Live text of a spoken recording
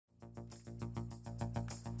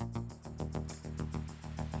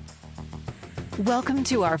Welcome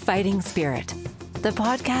to Our Fighting Spirit, the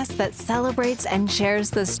podcast that celebrates and shares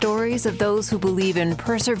the stories of those who believe in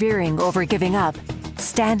persevering over giving up,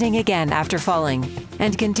 standing again after falling,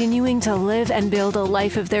 and continuing to live and build a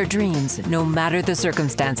life of their dreams no matter the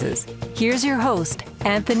circumstances. Here's your host,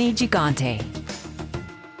 Anthony Gigante.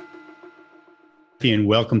 And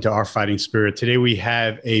welcome to Our Fighting Spirit. Today we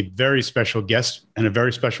have a very special guest and a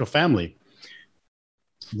very special family.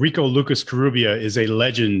 Rico Lucas Corrubia is a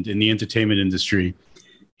legend in the entertainment industry.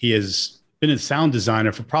 He has been a sound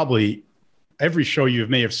designer for probably every show you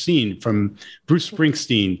may have seen, from Bruce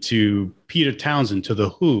Springsteen to Peter Townsend to The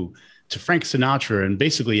Who to Frank Sinatra, and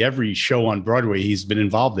basically every show on Broadway he's been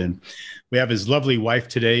involved in. We have his lovely wife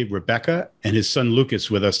today, Rebecca, and his son Lucas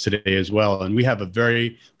with us today as well. And we have a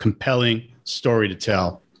very compelling story to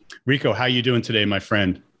tell. Rico, how are you doing today, my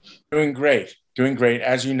friend? Doing great.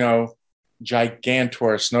 As you know,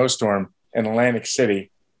 gigantor snowstorm in Atlantic City,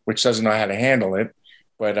 which doesn't know how to handle it,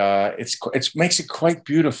 but it makes it quite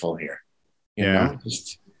beautiful here. You know,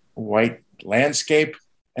 just white landscape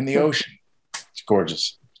and the ocean. It's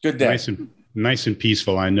gorgeous. Good day. Nice and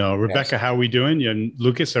peaceful, I know. Rebecca, How are we doing? And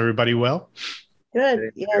Lucas, everybody well?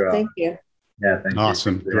 Good. Yeah, thank you. Yeah, thank you.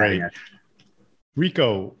 Awesome. Great.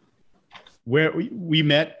 Rico, where we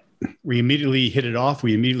met, we immediately hit it off.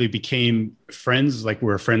 We immediately became friends, like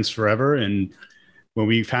we're friends forever. And when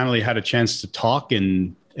we finally had a chance to talk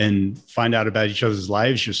and find out about each other's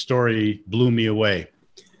lives, your story blew me away.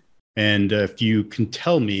 And if you can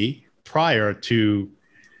tell me prior to,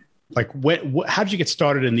 like, how did you get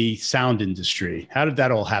started in the sound industry? How did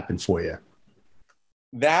that all happen for you?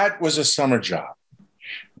 That was a summer job.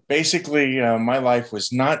 Basically, my life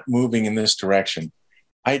was not moving in this direction.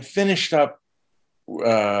 I had finished up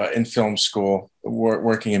in film school,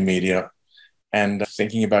 working in media, and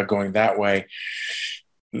thinking about going that way.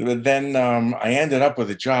 But then I ended up with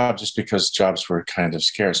a job just because jobs were kind of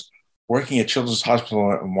scarce, working at Children's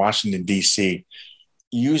Hospital in Washington, D.C.,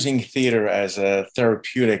 using theater as a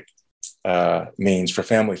therapeutic means for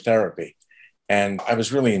family therapy. And I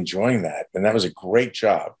was really enjoying that. And that was a great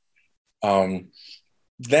job. Then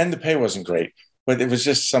the pay wasn't great, but it was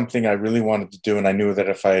just something I really wanted to do. And I knew that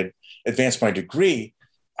if I advanced my degree,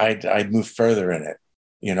 I'd move further in it,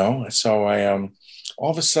 you know? So I, all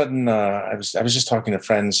of a sudden, I was just talking to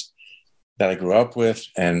friends that I grew up with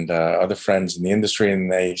and other friends in the industry.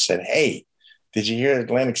 And they said, "Hey, did you hear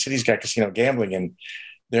Atlantic City's got casino gambling? And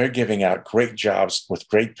they're giving out great jobs with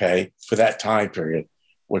great pay for that time period."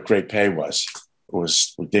 What great pay was, it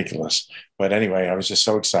was ridiculous. But anyway, I was just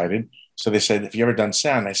so excited. So they said, "Have you ever done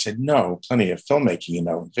sound?" I said, "No, plenty of filmmaking, you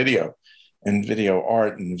know, video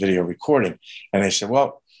art and video recording." And they said,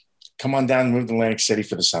 "Well, come on down and move to Atlantic City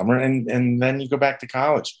for the summer. And then you go back to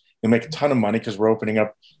college. You'll make a ton of money because we're opening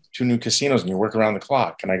up 2 new casinos and you work around the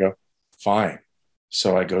clock." And I go, "Fine."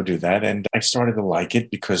 So I go do that. And I started to like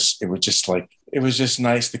it because it was just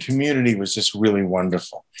nice. The community was just really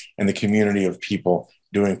wonderful. And the community of people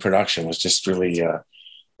doing production was just really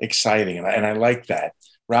exciting. And I liked that,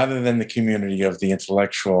 rather than the community of the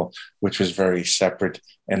intellectual, which was very separate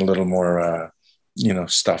and a little more,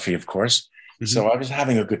 stuffy, of course. Mm-hmm. So I was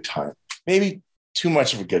having a good time, maybe too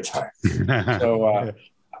much of a good time. So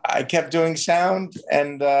I kept doing sound.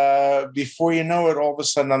 And before you know it, all of a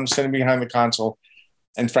sudden I'm sitting behind the console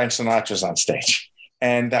and Frank Sinatra's on stage.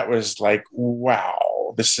 And that was like,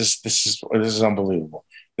 wow, this is unbelievable.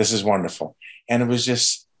 This is wonderful. And it was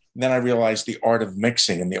just, then I realized the art of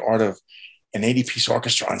mixing and the art of an 80-piece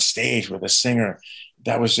orchestra on stage with a singer.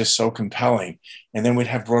 That was just so compelling. And then we'd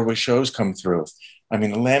have Broadway shows come through. I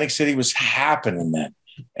mean, Atlantic City was happening then.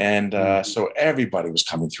 And so everybody was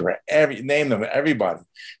coming through, name them, everybody.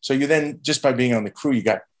 So you then, just by being on the crew, you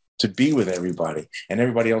got to be with everybody and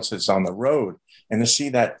everybody else that's on the road. And to see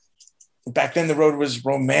that back then the road was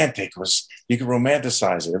romantic, you could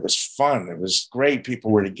romanticize it. It was fun. It was great.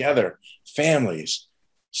 People were together, families.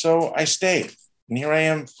 So I stayed. And here I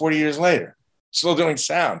am 40 years later, still doing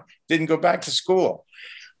sound. Didn't go back to school,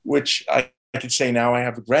 which I could say now I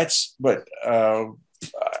have regrets, but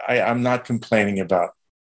I'm not complaining about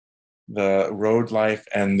the road life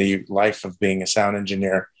and the life of being a sound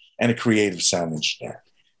engineer and a creative sound engineer.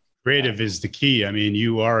 Creative is the key. I mean,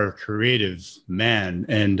 you are a creative man,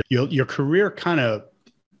 and your career kind of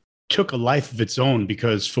took a life of its own,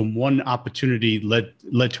 because from one opportunity led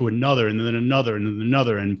to another, and then another, and then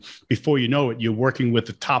another. And before you know it, you're working with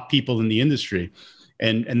the top people in the industry,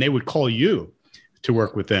 and they would call you to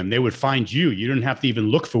work with them. They would find you. You didn't have to even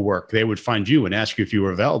look for work. They would find you and ask you if you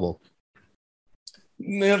were available.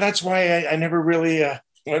 No, that's why I never really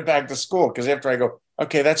went back to school, because after I go,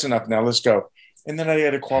 okay, that's enough now, let's go. And then I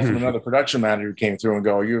had a call from another production manager who came through and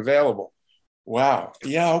go, "Are you available?" Wow.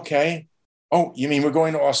 Yeah. Okay. Oh, you mean we're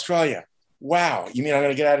going to Australia? Wow. You mean I'm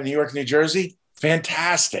going to get out of New York, New Jersey?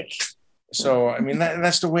 Fantastic. So, I mean,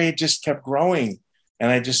 that's the way it just kept growing.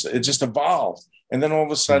 And it just evolved. And then all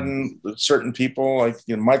of a sudden, certain people like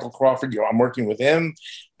Michael Crawford, I'm working with him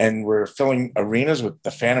and we're filling arenas with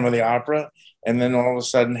the Phantom of the Opera. And then all of a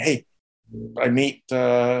sudden, hey, I meet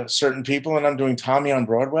certain people and I'm doing Tommy on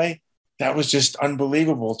Broadway. That was just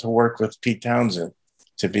unbelievable to work with Pete Townsend,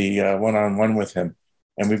 to be one-on-one with him.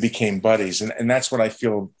 And we became buddies. And that's what I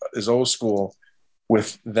feel is old school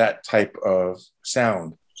with that type of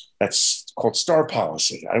sound. That's called star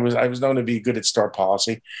policy. I was known to be good at star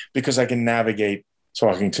policy because I can navigate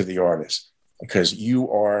talking to the artist, because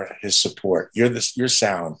you are his support. You're your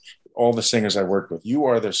sound. All the singers I worked with, you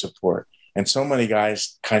are their support. And so many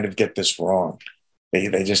guys kind of get this wrong.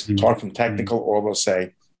 They just talk from technical, or they'll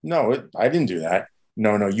say, no, I didn't do that.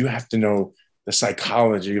 No, you have to know the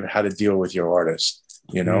psychology of how to deal with your artist,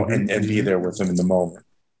 and be there with them in the moment,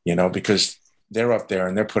 because they're up there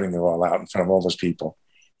and they're putting their all out in front of all those people.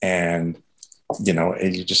 And,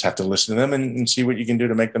 you just have to listen to them and see what you can do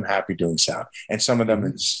to make them happy doing sound. And some of them,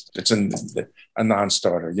 it's a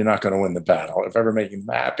non-starter. You're not going to win the battle if ever making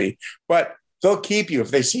them happy, but they'll keep you if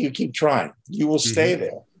they see you keep trying. You will stay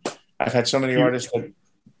there. I've had so many artists that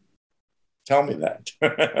tell me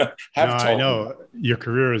that. I know your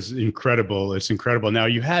career is incredible. It's incredible. Now,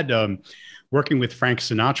 you had working with Frank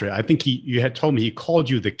Sinatra. I think you had told me he called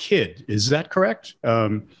you the Kid. Is that correct?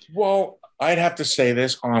 Well, I'd have to say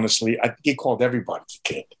this honestly. I think he called everybody the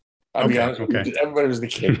Kid. I'll be honest. Okay. Everybody was the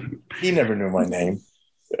Kid. He never knew my name.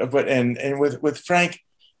 But and with Frank,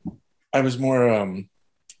 I was more.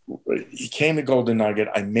 He came to Golden Nugget.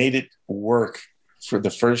 I made it work for the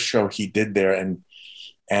first show he did there,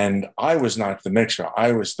 and I was not the mixer.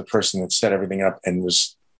 I was the person that set everything up and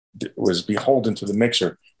was beholden to the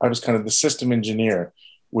mixer. I was kind of the system engineer,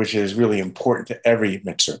 which is really important to every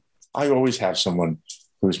mixer. I always have someone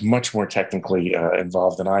who's much more technically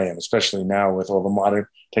involved than I am, especially now with all the modern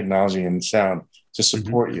technology and sound to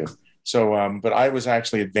support you. So, but I was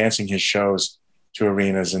actually advancing his shows to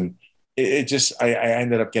arenas, and it just, I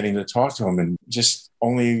ended up getting to talk to him, and just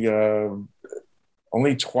only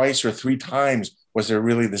twice or three times was there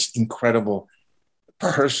really this incredible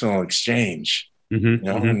personal exchange,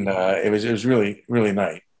 and it was really, really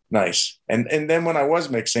nice. And then when I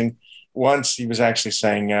was mixing, once he was actually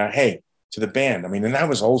saying, hey, to the band. I mean, and that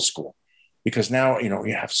was old school, because now,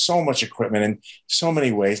 you have so much equipment in so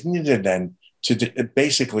many ways needed then to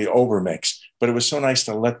basically overmix. But it was so nice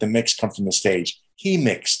to let the mix come from the stage. He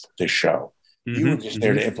mixed the show. You were just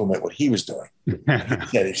there to implement what he was doing.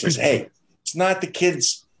 He says, hey, it's not the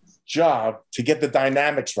kid's job to get the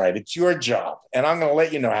dynamics right. It's your job. And I'm going to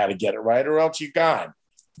let you know how to get it right, or else you're gone.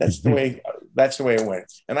 That's the way it went.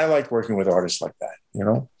 And I like working with artists like that,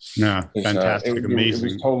 Yeah, fantastic, amazing.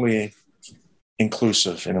 It was totally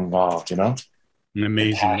inclusive and involved,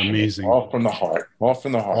 Amazing. All from the heart. All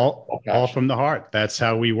from the heart. That's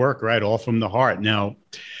how we work, right? All from the heart. Now,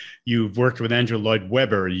 you've worked with Andrew Lloyd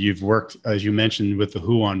Webber. You've worked, as you mentioned, with The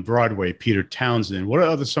Who on Broadway, Peter Townsend. What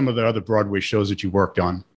are some of the other Broadway shows that you worked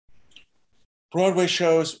on? Broadway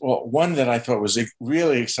shows, well, one that I thought was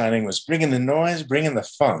really exciting was Bringing the Noise, Bringing the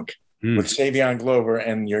Funk with Savion Glover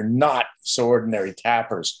and Your Not So Ordinary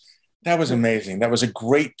Tappers. That was amazing. That was a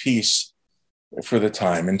great piece for the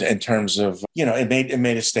time in terms of, it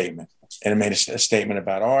made a statement. And it made a statement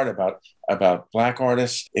about art, about Black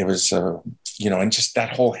artists. It was, and just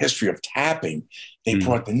that whole history of tapping. They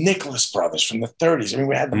brought the Nicholas brothers from the 30s. I mean,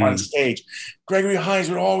 we had them on stage. Gregory Hines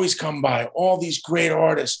would always come by, all these great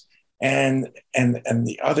artists. And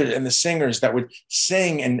the singers that would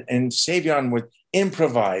sing, and Savion would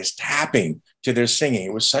improvise tapping to their singing.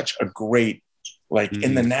 It was such a great,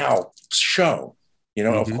 in the now show,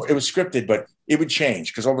 of course it was scripted, but it would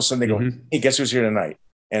change because all of a sudden they go, hey, guess who's here tonight?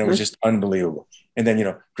 And it was just unbelievable. And then,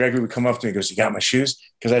 Gregory would come up to me and goes, you got my shoes?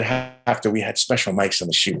 Because we had special mics on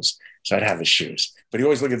the shoes. So I'd have his shoes, but he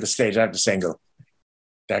always looked at the stage. I have to say and go,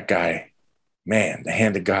 that guy, man, the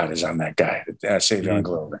hand of God is on that guy, Savion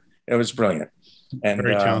Glover. It was brilliant. And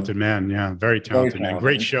very talented man. Yeah. Very talented man.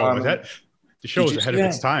 Great show. The show was ahead of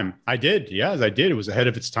its time. I did. Yes, I did. It was ahead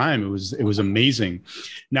of its time. It was amazing.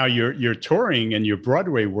 Now your touring and your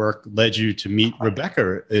Broadway work led you to meet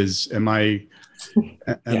Rebecca. Am I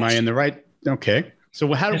in the right? Okay. So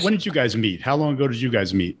when did you guys meet? How long ago did you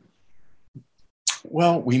guys meet?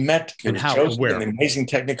 Well, we met in where? The Amazing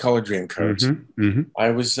Technicolor Dreamcoats.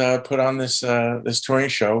 I was put on this touring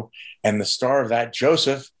show, and the star of that,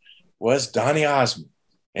 Joseph, was Donny Osmond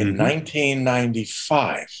in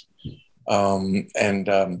 1995.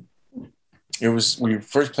 we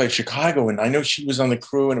first played Chicago, and I know she was on the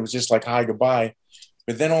crew, and it was just like hi, goodbye.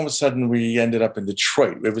 But then all of a sudden we ended up in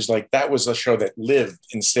Detroit. It was like, that was a show that lived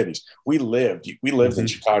in cities. We lived in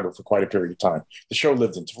Chicago for quite a period of time. The show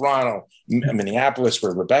lived in Toronto, Minneapolis,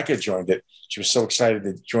 where Rebecca joined it. She was so excited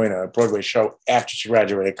to join a Broadway show after she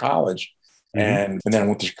graduated college. And then I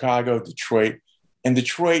went to Chicago, Detroit. And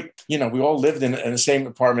Detroit, we all lived in the same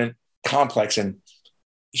apartment complex, and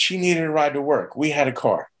she needed a ride to work. We had a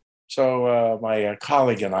car. So my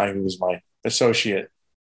colleague and I, who was my associate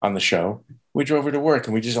on the show, we drove her to work,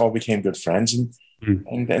 and we just all became good friends,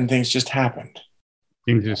 and things just happened.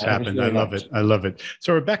 Things just happened. Really I love it.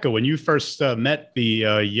 So Rebecca, when you first met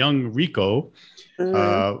the young Rico,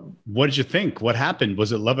 what did you think? What happened?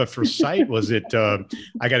 Was it love at first sight? Was it,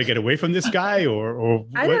 I got to get away from this guy, or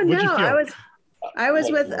I don't know. I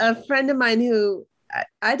was with a friend of mine who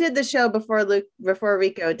I did the show before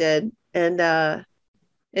Rico did, and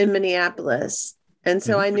in Minneapolis. And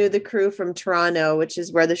so I knew the crew from Toronto, which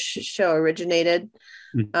is where the show originated.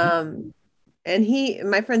 And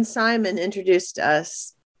my friend Simon introduced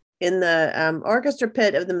us in the orchestra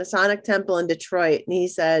pit of the Masonic Temple in Detroit. And he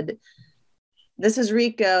said, "This is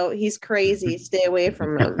Rico. He's crazy. Stay away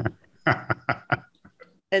from him."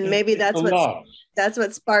 And maybe that's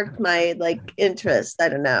what sparked my interest. I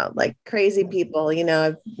don't know, crazy people,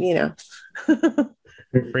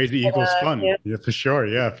 Crazy equals fun. Yeah, for sure.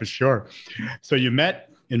 Yeah, for sure. So you met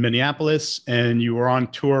in Minneapolis, and you were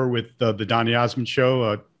on tour with the Donny Osmond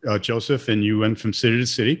show, Joseph, and you went from city to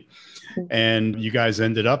city, and you guys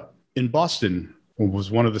ended up in Boston. It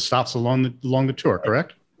was one of the stops along the tour,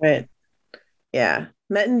 correct? Right. Yeah.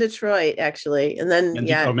 Met in Detroit, actually. And then, in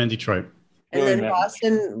Detroit. And then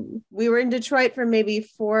Boston, we were in Detroit for maybe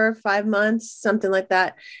 4 or 5 months, something like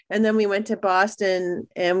that. And then we went to Boston,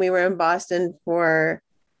 and we were in Boston for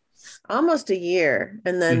almost a year.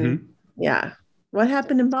 And then, what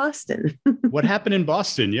happened in Boston? What happened in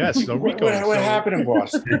Boston? Yes. So Rico. What happened in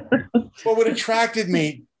Boston? Well, what attracted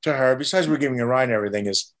me to her, besides we're giving a ride and everything,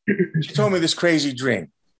 is she told me this crazy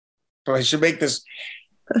dream. So I should make this.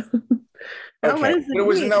 Okay. But it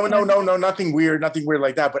was no, nothing weird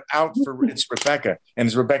like that. But it's Rebecca, and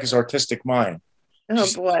it's Rebecca's artistic mind. Oh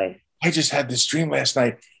boy! I just had this dream last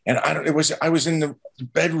night, and I was in the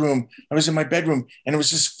bedroom. I was in my bedroom, and it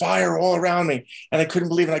was just fire all around me, and I couldn't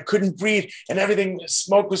believe it. I couldn't breathe, and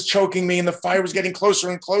smoke was choking me, and the fire was getting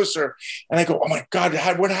closer and closer. And I go, "Oh my God,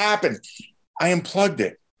 what happened?" I unplugged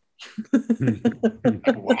it.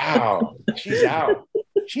 Wow, she's out.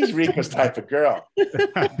 She's Rico's type of girl.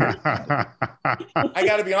 I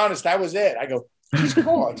got to be honest. That was it. I go, she's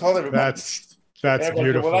cool. I told everybody. That's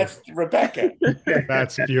beautiful. Well, that's Rebecca.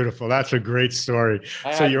 That's beautiful. That's a great story.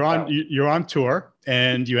 So you're on tour,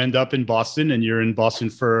 and you end up in Boston, and you're in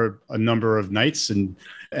Boston for a number of nights. And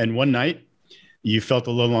one night you felt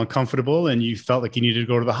a little uncomfortable, and you felt like you needed to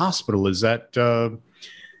go to the hospital. Is that,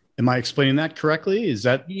 am I explaining that correctly? Is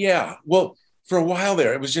that? Yeah. Well, for a while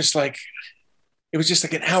there, it was just like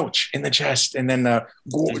an ouch in the chest, and then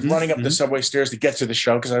running up the subway stairs to get to the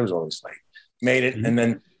show, because I was always late. Made it, and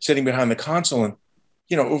then sitting behind the console, and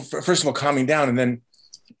first of all calming down, and then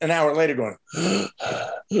an hour later going,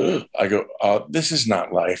 I go, "Oh, this is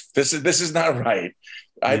not life. This is not right.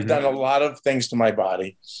 I've done a lot of things to my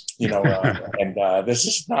body, and this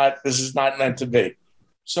is not meant to be."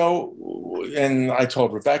 So, and I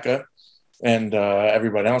told Rebecca and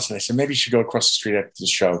everybody else, and I said, maybe you should go across the street after the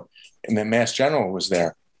show. And then Mass General was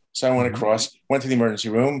there. So I went across, went to the emergency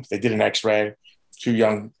room. They did an x-ray, 2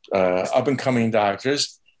 young up-and-coming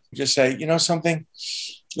doctors. Just say, something?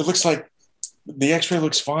 It looks like the x-ray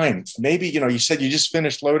looks fine. Maybe, you said you just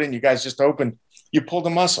finished loading. You guys just opened. You pulled a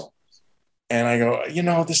muscle. And I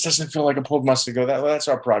go, this doesn't feel like a pulled muscle. Go, that's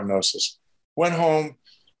our prognosis. Went home,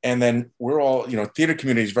 and then we're all, theater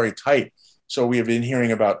community is very tight. So we have been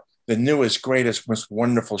hearing about the newest, greatest, most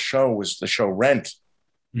wonderful show was the show Rent.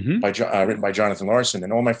 Written by Jonathan Larson,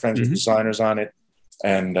 and all my friends were designers on it,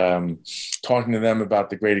 and talking to them about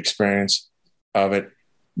the great experience of it.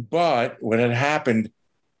 But what had happened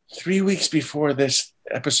 3 weeks before this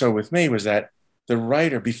episode with me was that the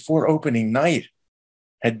writer, before opening night,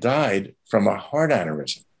 had died from a heart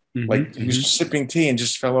aneurysm. He was sipping tea and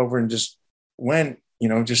just fell over and just went,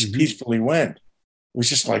 peacefully went. It was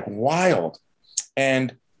just like wild.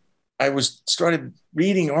 And I started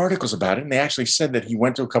reading articles about it, and they actually said that he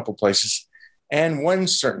went to a couple places, and one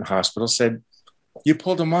certain hospital said, "You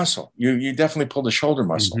pulled a muscle. You definitely pulled a shoulder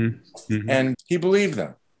muscle," and he believed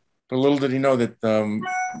them. But little did he know that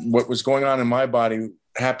what was going on in my body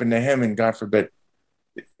happened to him, and God forbid,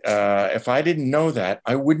 if I didn't know that,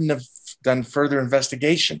 I wouldn't have done further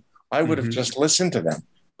investigation. I would have just listened to them.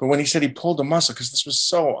 But when he said he pulled a muscle, because this was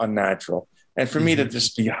so unnatural, and for me to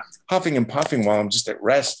just be huffing and puffing while I'm just at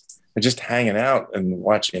rest or just hanging out and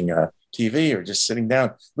watching TV or just sitting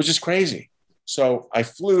down was just crazy. So I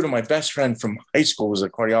flew to my best friend from high school, who was a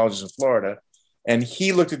cardiologist in Florida, and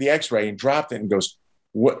he looked at the X-ray and dropped it and goes,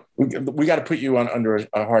 "What? We got to put you on under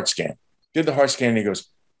a heart scan." Did the heart scan, and he goes,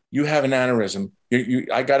 "You have an aneurysm.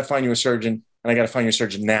 I got to find you a surgeon, and I got to find you a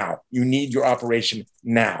surgeon now. You need your operation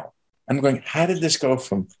now." I'm going, how did this go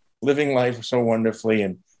from living life so wonderfully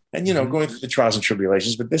and going through the trials and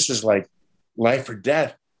tribulations, but this is like life or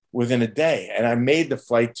death within a day. And I made the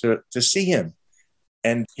flight to see him.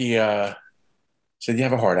 And he said, "You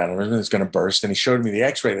have a heart aneurysm, it's going to burst." And he showed me the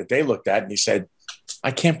X-ray that they looked at, and he said,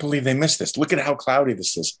 "I can't believe they missed this. Look at how cloudy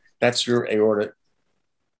this is. That's your aortic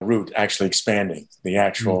root actually expanding, the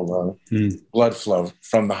actual blood flow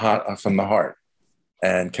from the heart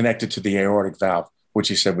and connected to the aortic valve, which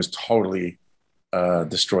he said was totally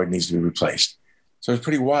destroyed, needs to be replaced." So it's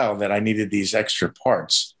pretty wild that I needed these extra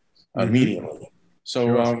parts immediately.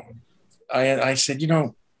 So I said,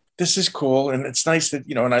 this is cool. And it's nice that,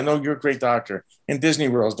 and I know you're a great doctor, and Disney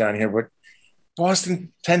World's down here, but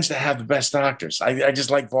Boston tends to have the best doctors. I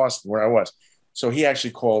just like Boston where I was. So he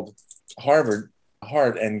actually called Harvard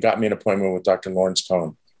Heart and got me an appointment with Dr. Lawrence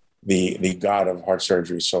Cohn, the god of heart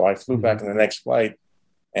surgery. So I flew back on the next flight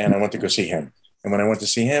and I went to go see him. And when I went to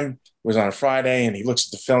see him, it was on a Friday, and he looks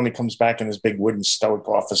at the film. He comes back in his big wooden stoic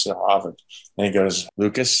office at Harvard, and he goes,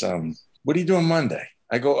 "Lucas, what are you doing Monday?"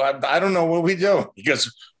 I go, I don't know what we do." He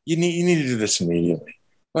goes, you need to do this immediately.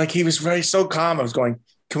 Like, he was so calm. I was going,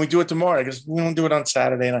 "Can we do it tomorrow?" I goes, "We don't do it on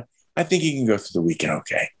Saturday." And I think he can go through the weekend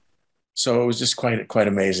okay. So it was just quite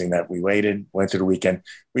amazing that we went through the weekend.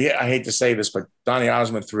 I hate to say this, but Donny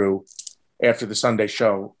Osmond threw, after the Sunday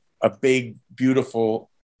show, a big, beautiful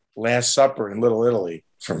Last Supper in Little Italy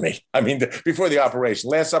for me. I mean, before the operation,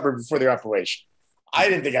 Last Supper before the operation. I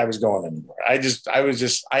didn't think I was going anywhere.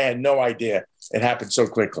 I had no idea it happened so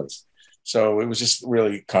quickly. So it was just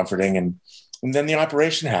really comforting. And then the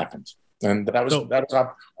operation happened. And that was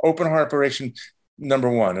open heart operation number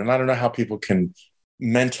one. And I don't know how people can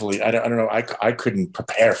mentally, I don't know. I couldn't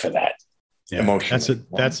prepare for that. Yeah, emotionally.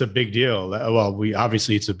 That's a big deal. Well,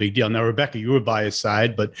 obviously it's a big deal. Now, Rebecca, you were by his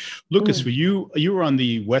side, but Lucas, you were on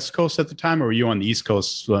the West Coast at the time, or were you on the East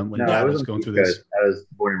Coast when Dad was going through this? I was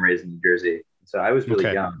born and raised in New Jersey, so I was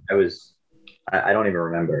really young. I don't even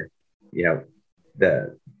remember,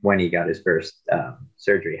 when he got his first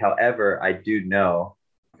surgery. However, I do know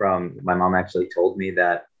from my mom actually told me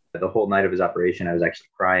that the whole night of his operation, I was actually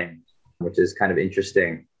crying, which is kind of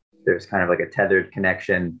interesting. There's kind of like a tethered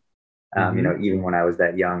connection. Even when I was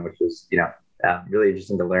that young, which was, really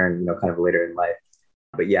interesting to learn, kind of later in life.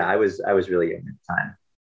 But yeah, I was really young at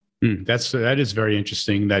the time. That is very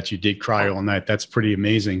interesting that you did cry all night. That's pretty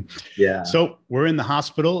amazing. Yeah. So we're in the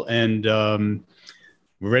hospital and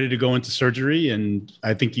we're ready to go into surgery. And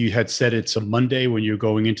I think you had said it's a Monday when you're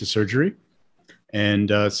going into surgery.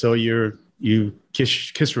 And so you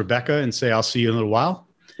kiss Rebecca and say, "I'll see you in a little while."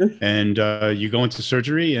 And you go into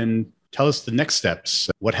surgery and tell us the next steps.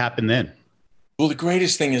 What happened then? Well, the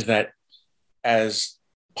greatest thing is that, as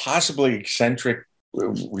possibly eccentric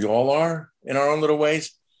we all are in our own little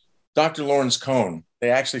ways, Dr. Lawrence Cohn, they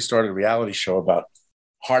actually started a reality show about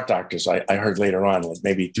heart doctors. I heard later on, like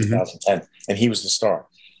maybe 2010, and he was the star.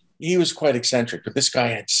 He was quite eccentric, but this guy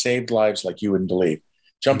had saved lives like you wouldn't believe.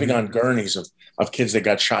 Jumping on gurneys of kids that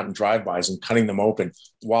got shot in drive-bys and cutting them open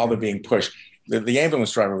while they're being pushed. The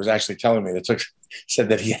ambulance driver was actually telling me said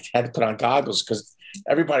that he had to put on goggles because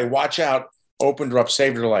everybody, watch out, opened her up,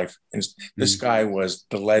 saved her life. And this guy was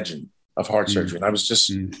the legend of heart surgery. And I was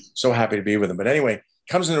just so happy to be with him. But anyway,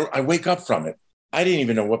 I wake up from it. I didn't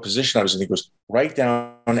even know what position I was in. He goes, "Write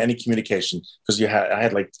down any communication," because I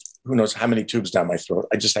had like, who knows how many tubes down my throat.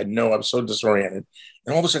 I was so disoriented.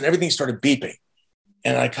 And all of a sudden everything started beeping.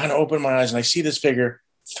 And I kind of opened my eyes and I see this figure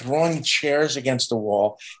throwing chairs against the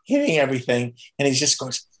wall, hitting everything. And he just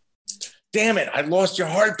goes, "Damn it, I lost your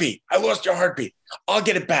heartbeat. I'll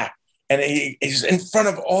get it back." And he's in front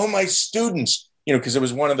of all my students, because it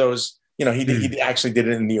was one of those, he actually did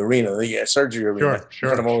it in the arena, the surgery arena.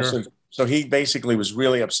 Sure. So he basically was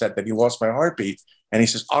really upset that he lost my heartbeat. And he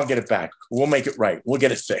says, "I'll get it back. We'll make it right. We'll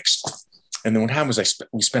get it fixed." And then what happened was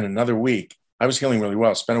we spent another week. I was healing really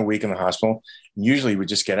well. Spent a week in the hospital. And usually we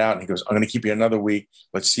just get out and he goes, "I'm going to keep you another week.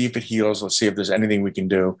 Let's see if it heals. Let's see if there's anything we can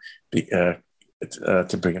do to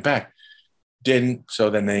bring it back." Didn't. So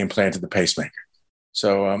then they implanted the pacemaker.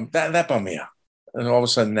 So that bummed me out. And all of a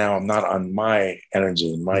sudden now I'm not on my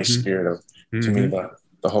energy and my spirit of, to me,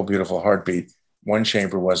 the whole beautiful heartbeat. One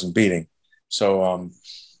chamber wasn't beating. So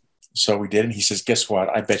So we did. And he says, guess what?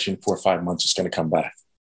 I bet you in 4 or 5 months it's going to come back.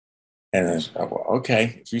 And I was, oh, well,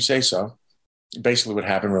 okay, if you say so. Basically what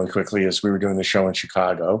happened really quickly is we were doing the show in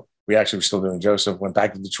Chicago. We actually were still doing Joseph, went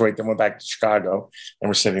back to Detroit, then went back to Chicago, and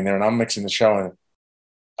we're sitting there and I'm mixing the show. And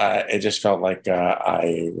it just felt like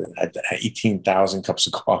I had 18,000 cups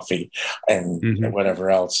of coffee and whatever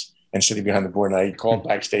else, and sitting behind the board. And I called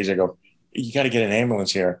backstage. I go, you got to get an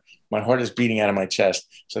ambulance here. My heart is beating out of my chest.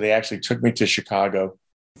 So they actually took me to Chicago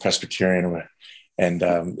Presbyterian and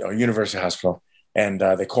University Hospital. And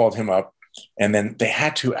they called him up. And then they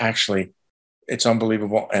had to actually, it's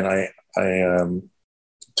unbelievable. And I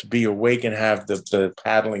to be awake and have the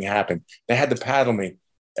paddling happen, they had to paddle me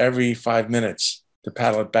every 5 minutes to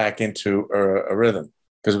paddle it back into a rhythm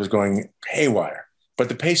because it was going haywire. But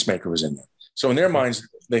the pacemaker was in there. So in their minds,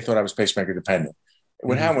 they thought I was pacemaker dependent.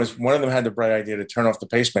 What happened was one of them had the bright idea to turn off the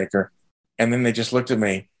pacemaker. And then they just looked at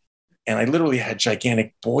me and I literally had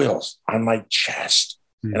gigantic boils on my chest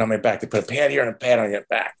and on my back. They put a pad here and a pad on your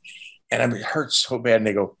back. And it hurt so bad. And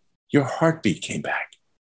they go, your heartbeat came back.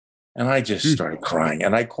 And I just started crying.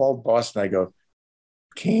 And I called Boston. I go,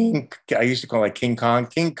 I used to call it King Kong,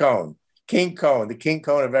 King Cone, the King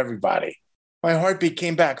Cone of everybody. My heartbeat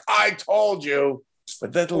came back. I told you.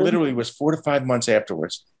 But that literally was 4 to 5 months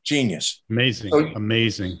afterwards. Genius.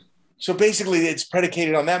 Amazing. So basically it's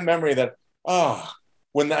predicated on that memory that,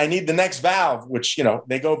 when I need the next valve, which,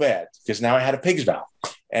 they go bad because now I had a pig's valve,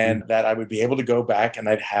 and that I would be able to go back and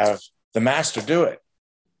I'd have the master do it,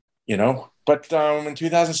 But in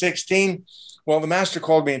 2016, the master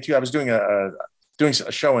called me I was doing a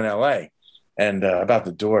show in LA and about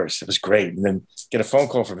the Doors. It was great. And then get a phone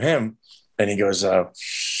call from him and he goes,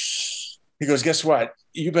 guess what?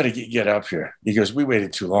 You better get up here. He goes, we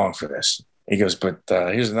waited too long for this. He goes, but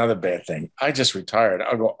here's another bad thing. I just retired.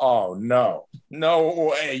 I'll go, oh, no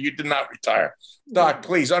way. You did not retire. Doc,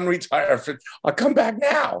 please unretire. I'll come back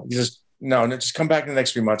now. He says, no, just come back in the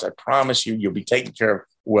next few months. I promise you'll be taken care of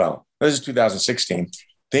well. This is 2016.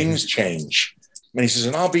 Things change. And he says,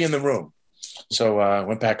 and I'll be in the room. So I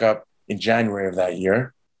went back up in January of that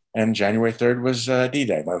year. And January 3rd was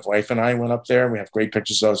D-Day. My wife and I went up there. We have great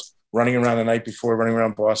pictures of us running around the night before, running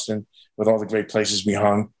around Boston with all the great places we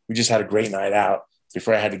hung. We just had a great night out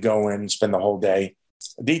before I had to go in and spend the whole day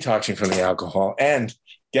detoxing from the alcohol and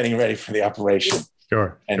getting ready for the operation.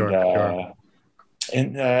 Sure. And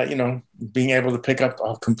being able to pick up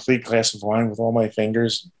a complete glass of wine with all my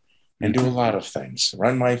fingers and do a lot of things.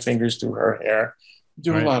 Run my fingers through her hair,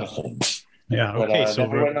 do a lot of things. Yeah. Okay. So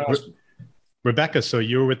Rebecca, so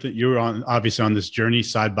you were obviously on this journey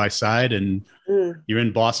side by side, and you're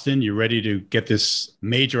in Boston. You're ready to get this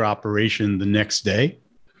major operation the next day,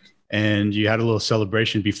 and you had a little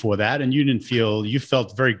celebration before that. And you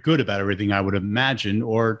felt very good about everything, I would imagine.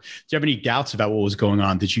 Or do you have any doubts about what was going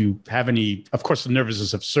on? Did you have any? Of course, the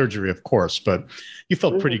nervousness of surgery, of course, but you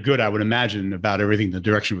felt pretty good, I would imagine, about everything, the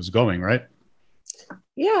direction it was going, right?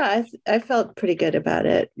 Yeah, I felt pretty good about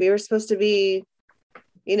it. We were supposed to be,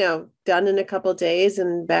 done in a couple of days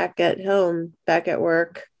and back at home, back at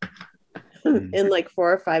work in like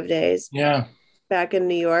 4 or 5 days. Yeah. Back in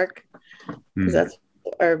New York,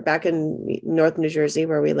 or back in North New Jersey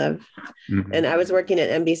where we live. And I was working at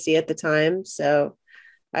NBC at the time. So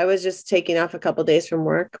I was just taking off a couple of days from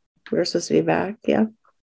work. We were supposed to be back. Yeah.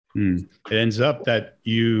 It ends up that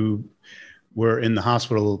you were in the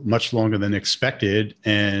hospital much longer than expected.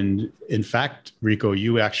 And in fact, Rico,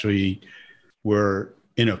 you actually were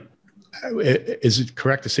is it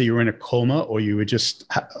correct to say you were in a coma, or you were just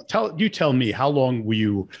tell me, how long were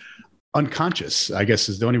you unconscious? I guess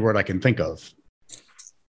is the only word I can think of.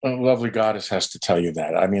 A lovely goddess has to tell you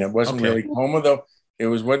that. I mean, it wasn't really coma though. It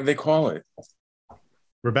was, what do they call it?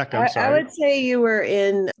 Rebecca, I'm sorry. I would say you were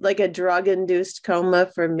in like a drug-induced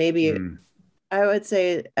coma for maybe, I would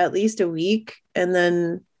say at least a week. And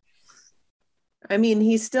then, I mean,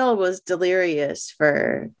 he still was delirious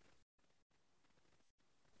for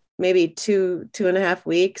maybe 2.5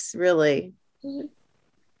 weeks, really.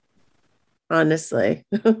 Honestly.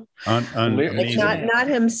 Not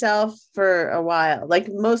himself for a while. Like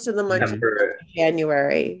most of the months of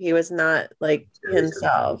January, he was not like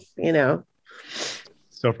himself,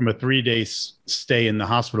 So from a 3-day stay in the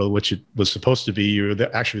hospital, which it was supposed to be, you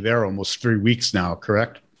were actually there almost 3 weeks now,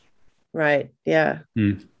 correct? Right. Yeah.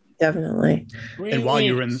 Definitely. And while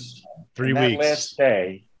you were in 3 weeks. That last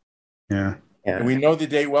day. Yeah. And we know the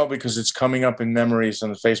date well because it's coming up in memories on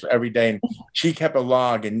the Facebook every day. And she kept a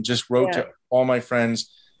log and just wrote to all my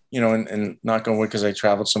friends, and not going because I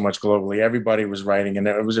traveled so much globally. Everybody was writing, and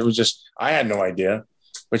it was just, I had no idea,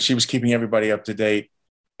 but she was keeping everybody up to date.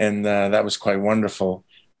 And that was quite wonderful.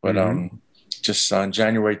 But just on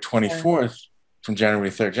January 24th, from January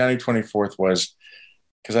 3rd. January 24th was,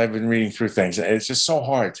 because I've been reading through things. It's just so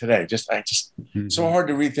hard today. So hard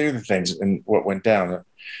to read through the things and what went down.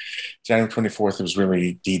 January 24th was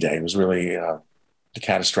really D-Day. It was really the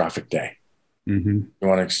catastrophic day. You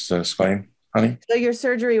want to explain, honey? So your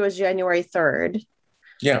surgery was January 3rd.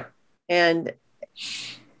 Yeah. And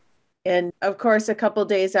of course, a couple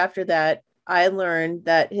days after that, I learned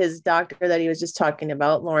that his doctor that he was just talking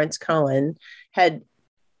about, Lawrence Cohen, had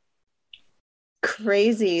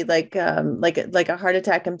crazy, like a heart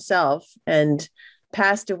attack himself, and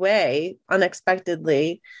passed away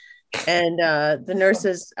unexpectedly. And the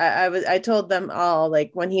nurses, I told them all,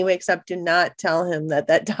 like, when he wakes up, do not tell him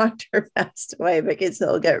that doctor passed away, because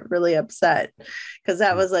he'll get really upset, because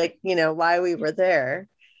that was like, why we were there.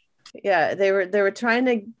 Yeah, they were trying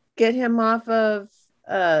to get him off of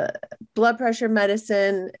blood pressure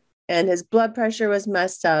medicine, and his blood pressure was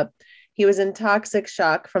messed up. He was in toxic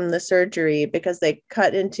shock from the surgery because they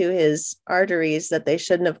cut into his arteries that they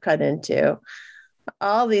shouldn't have cut into.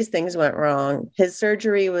 All these things went wrong. His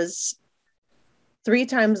surgery was 3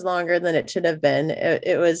 times longer than it should have been.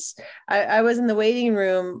 I was in the waiting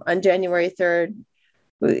room on January 3rd.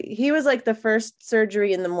 He was like the first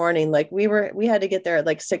surgery in the morning. Like we had to get there at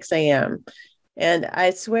like 6 a.m. And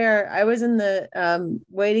I swear I was in the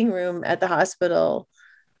waiting room at the hospital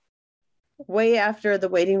way after the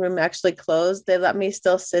waiting room actually closed. They let me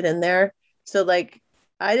still sit in there. So like,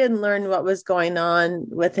 I didn't learn what was going on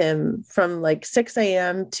with him from like 6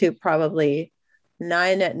 a.m. to probably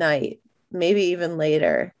 9 at night, maybe even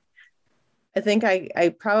later. I think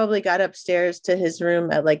I probably got upstairs to his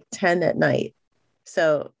room at like 10 at night.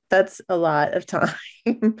 So that's a lot of time.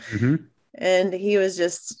 And he was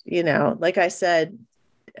just, like I said,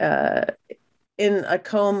 in a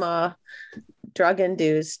coma,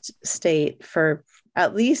 drug-induced state for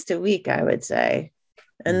at least a week, I would say.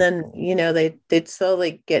 And then, they'd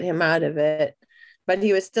slowly get him out of it, but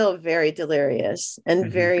he was still very delirious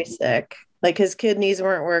and very sick. Like his kidneys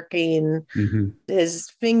weren't working. His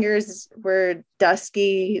fingers were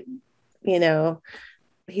dusky.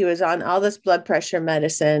 He was on all this blood pressure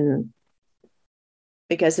medicine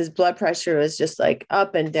because his blood pressure was just like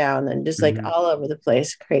up and down and just like all over the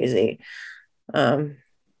place. Crazy.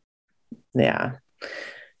 Yeah.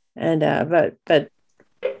 And, but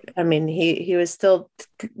I mean, he was still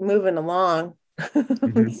moving along.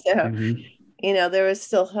 So, there was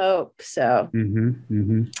still hope. So,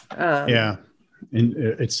 yeah. And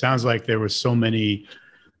it sounds like there were so many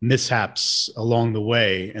mishaps along the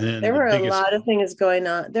way. And then there were a lot of things going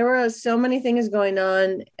on. There were so many things going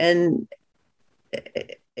on, and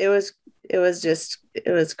it was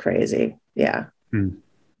crazy. Yeah. And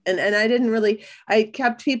I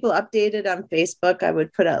kept people updated on Facebook. I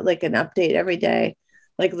would put out like an update every day.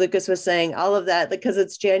 Like Lucas was saying, all of that, because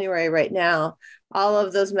it's January right now, all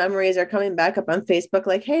of those memories are coming back up on Facebook.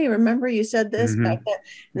 Like, hey, remember you said this back then?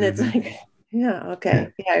 And it's like, yeah, okay.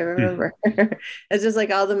 Yeah, I remember. It's just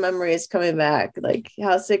like all the memories coming back, like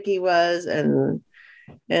how sick he was. And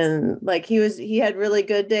like he had really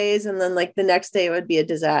good days. And then like the next day it would be a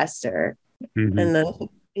disaster. And then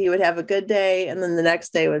he would have a good day. And then the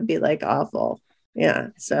next day would be like awful. Yeah.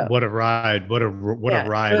 So what a ride. What a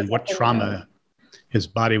ride. And what trauma his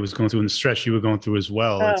body was going through, and the stress you were going through as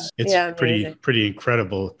well. It's pretty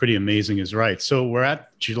incredible, pretty amazing is right. So we're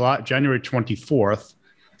at January 24th,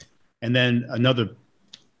 and then another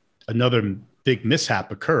big mishap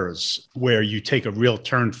occurs where you take a real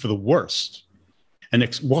turn for the worst. And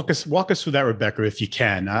walk us through that, Rebecca, if you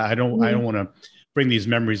can. I don't want to bring these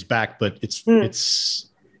memories back, but it's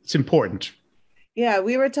important. Yeah,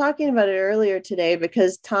 we were talking about it earlier today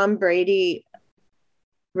because Tom Brady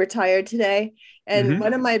retired today. And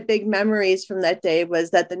one of my big memories from that day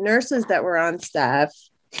was that the nurses that were on staff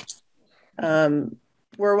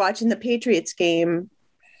were watching the Patriots game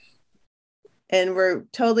and were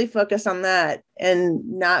totally focused on that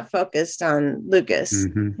and not focused on Lucas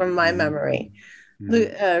from my memory.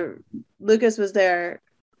 Lucas was there.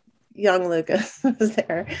 Young Lucas was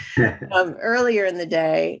there earlier in the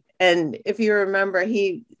day. And if you remember,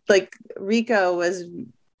 Rico was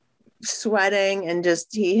sweating and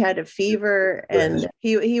he had a fever, and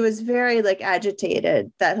he was very like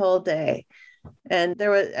agitated that whole day. And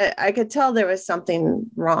I could tell there was something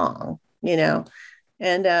wrong, and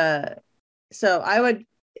so I would,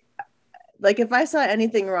 like, if I saw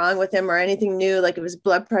anything wrong with him or anything new, like if his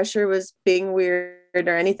blood pressure was being weird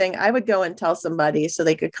or anything, I would go and tell somebody so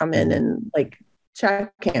they could come in and like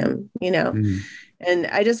check him, And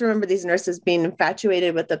I just remember these nurses being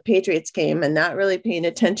infatuated with the Patriots game and not really paying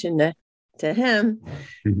attention to him.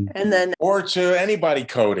 And then, or to anybody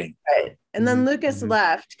coding. right. And then Lucas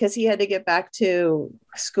left because he had to get back to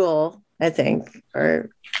school, I think, or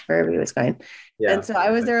wherever he was going. Yeah. And so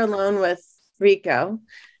I was there alone with Rico,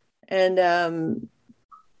 and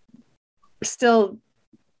still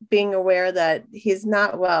being aware that he's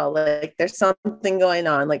not well, like there's something going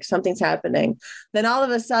on, like something's happening. Then all of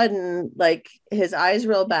a sudden, like his eyes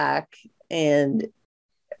roll back, and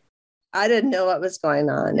I didn't know what was going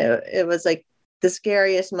on. It was like the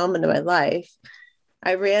scariest moment of my life.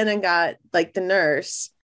 I ran and got like the nurse,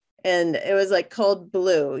 and it was like cold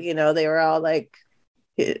blue, you know, they were all like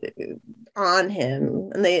on him,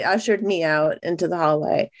 and they ushered me out into the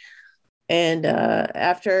hallway. And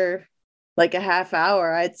after like a half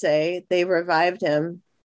hour, I'd say, they revived him.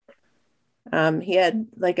 He had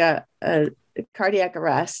like a cardiac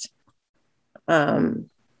arrest.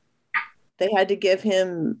 They had to give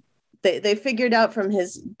him, they figured out from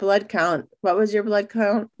his blood count. What was your blood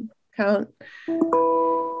count?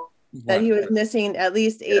 That he was missing at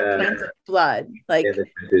least 8 pints of blood. Like, yeah,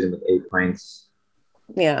 with 8 pints.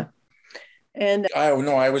 Yeah. And I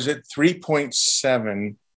was at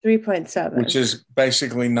 3.7. 3.7. Which is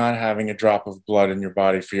basically not having a drop of blood in your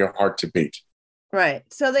body for your heart to beat. Right.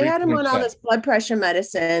 So they had him on all this blood pressure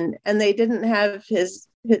medicine, and they didn't have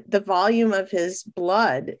the volume of his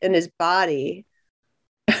blood in his body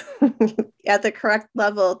at the correct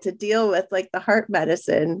level to deal with like the heart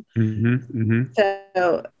medicine.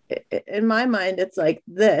 So in my mind, it's like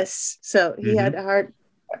this. So he had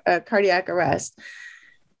a cardiac arrest,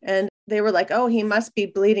 and they were like, oh, he must be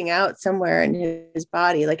bleeding out somewhere in his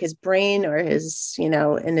body, like his brain or his, you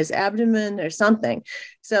know, in his abdomen or something.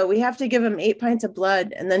 So we have to give him 8 pints of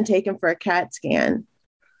blood and then take him for a CAT scan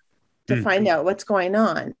to find out what's going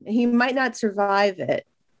on. He might not survive it.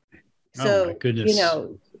 So, my goodness. You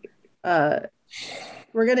know,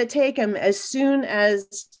 we're going to take him as soon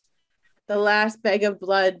as the last bag of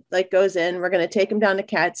blood like goes in. We're going to take him down to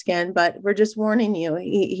CAT scan, but we're just warning you,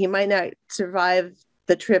 he might not survive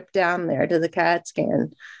the trip down there to the CAT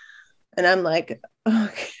scan. And I'm like,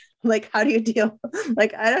 okay, like, how do you deal?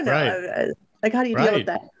 Like, I don't know. Right. Like, how do you deal with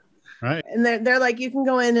that? Right. And they're like, you can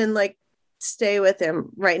go in and like stay with him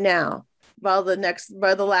right now while the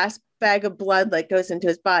last bag of blood like goes into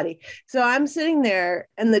his body. So I'm sitting there,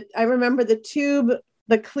 and I remember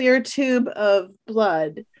the clear tube of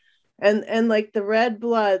blood, and like the red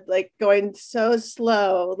blood like going so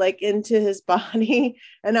slow like into his body,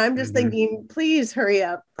 and I'm just thinking, please hurry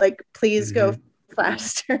up, like please go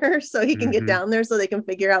faster so he can get down there so they can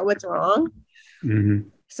figure out what's wrong.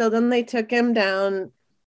 So then they took him down,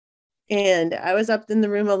 and I was up in the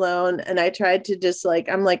room alone, and I tried to just like,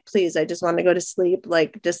 I'm like, please, I just want to go to sleep,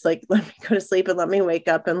 like just like let me go to sleep and let me wake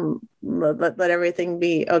up and let everything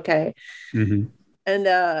be okay.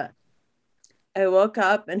 And I woke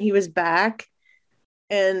up, and he was back,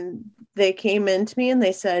 and they came into me and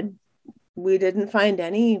they said, we didn't find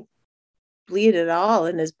any bleed at all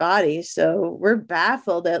in his body. So we're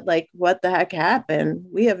baffled at like, what the heck happened?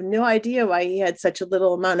 We have no idea why he had such a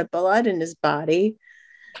little amount of blood in his body.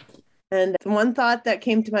 And one thought that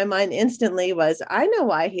came to my mind instantly was, I know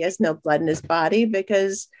why he has no blood in his body,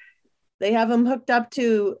 because they have him hooked up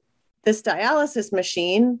to this dialysis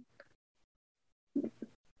machine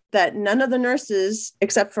that none of the nurses,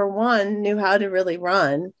 except for one, knew how to really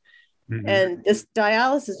run. And this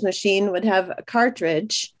dialysis machine would have a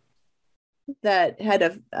cartridge that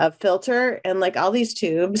had a filter and like all these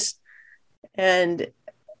tubes, and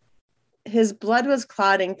his blood was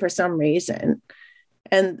clotting for some reason,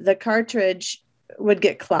 and the cartridge would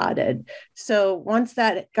get clotted. So once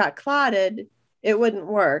that got clotted, it wouldn't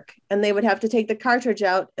work, and they would have to take the cartridge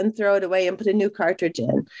out and throw it away and put a new cartridge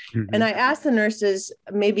in. And I asked the nurses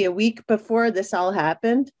maybe a week before this all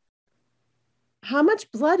happened, how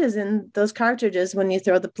much blood is in those cartridges when you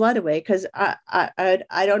throw the blood away? Because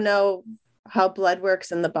I don't know how blood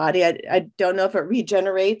works in the body. I don't know if it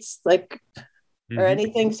regenerates like or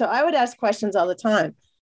anything. So I would ask questions all the time.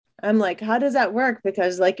 I'm like, how does that work?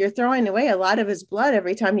 Because like you're throwing away a lot of his blood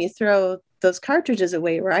every time you throw those cartridges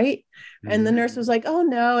away, right? And the nurse was like, oh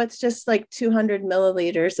no, it's just like 200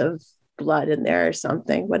 milliliters of blood in there or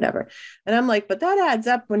something, whatever. And I'm like, but that adds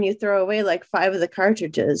up when you throw away like 5 of the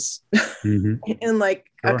cartridges in like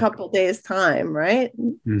a couple days time, right?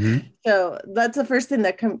 So that's the first thing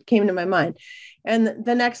that came to my mind. And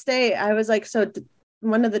the next day I was like, so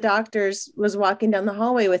one of the doctors was walking down the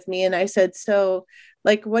hallway with me, and I said, so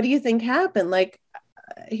like, what do you think happened? Like,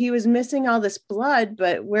 he was missing all this blood,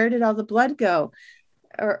 but where did all the blood go?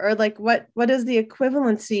 Or like, what is the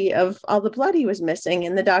equivalency of all the blood he was missing?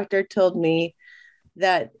 And the doctor told me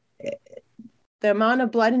that the amount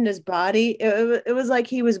of blood in his body, it was like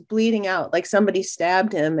he was bleeding out, like somebody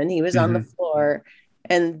stabbed him and he was on the floor,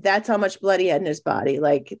 and that's how much blood he had in his body.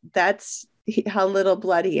 Like that's how little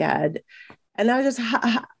blood he had. And I was just,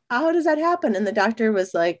 how does that happen? And the doctor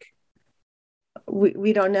was like,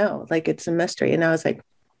 we don't know. Like, it's a mystery. And I was like,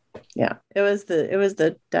 yeah, it was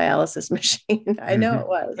the dialysis machine. I know it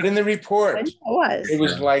was. But in the report, it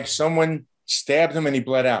was like someone stabbed him and he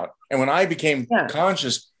bled out. And when I became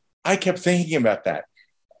conscious, I kept thinking about that.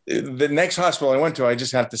 The next hospital I went to, I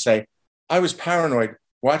just have to say, I was paranoid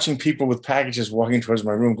watching people with packages walking towards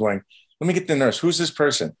my room going, let me get the nurse. Who's this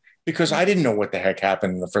person? Because I didn't know what the heck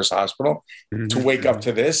happened in the first hospital to wake up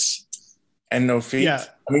to this and no feet. Yeah.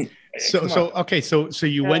 I mean, so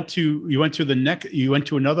you went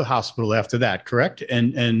to another hospital after that, correct?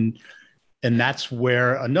 And that's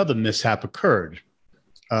where another mishap occurred,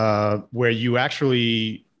 where you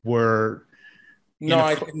actually were.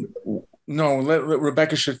 Let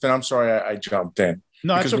Rebecca should finish. I'm sorry, I jumped in.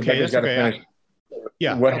 No, that's okay. That's okay.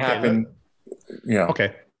 What happened? Yeah.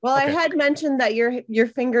 Okay. Well, I had mentioned that your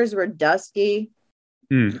fingers were dusky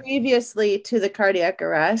previously to the cardiac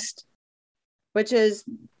arrest, which is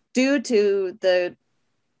due to the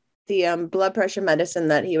blood pressure medicine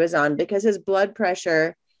that he was on, because his blood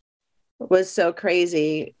pressure was so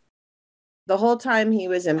crazy the whole time he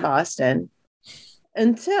was in Boston,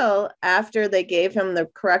 until after they gave him the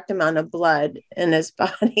correct amount of blood in his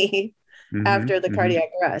body after the cardiac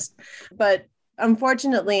arrest. But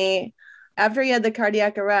unfortunately, after he had the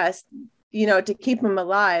cardiac arrest, to keep him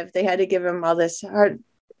alive, they had to give him all this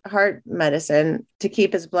heart medicine to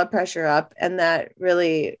keep his blood pressure up. And that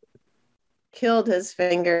really killed his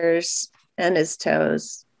fingers and his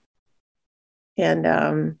toes. And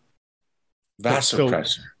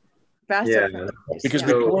vasopressor. Because yeah.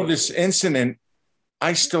 before this incident,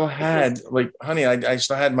 I still had, like, honey, I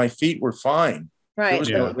still had, my feet were fine. Right.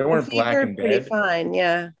 They weren't black and dead. Pretty fine.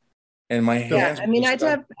 Yeah. And my hands. Yeah. I mean,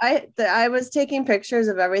 I was taking pictures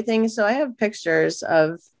of everything. So I have pictures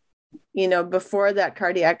of, before that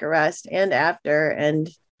cardiac arrest and after. And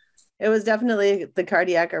it was definitely the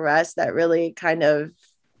cardiac arrest that really kind of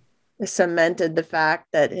cemented the fact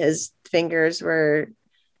that his fingers were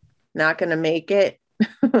not going to make it.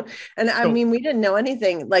 And I mean, we didn't know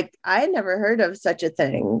anything. Like, I had never heard of such a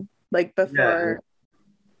thing, like before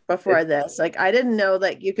this. Like, I didn't know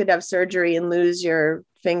that you could have surgery and lose your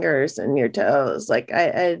fingers and your toes. Like, I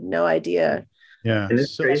had no idea. Yeah. And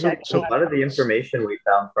it's crazy. So a lot of the information we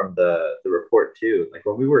found from the report too, like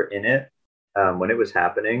when we were in it, when it was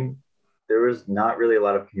happening, there was not really a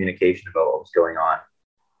lot of communication about what was going on.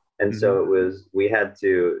 And so we had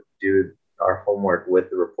to do our homework with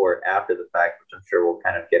the report after the fact, which I'm sure we'll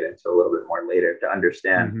kind of get into a little bit more later, to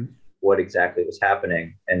understand what exactly was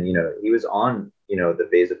happening. And, he was on, the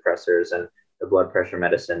vasopressors and the blood pressure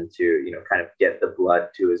medicine to, kind of get the blood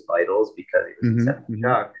to his vitals because he was in septic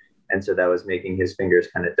shock. And so that was making his fingers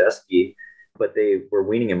kind of dusky, but they were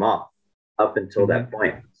weaning him off up until that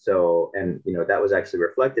point. So, and, that was actually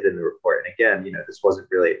reflected in the report. And again, this wasn't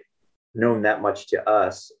really known that much to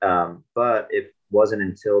us, but it wasn't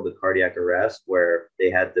until the cardiac arrest where they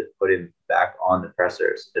had to put him back on the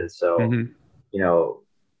pressors. And so,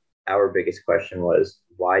 our biggest question was,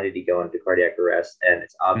 why did he go into cardiac arrest? And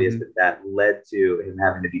it's obvious that led to him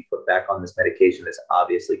having to be put back on this medication that's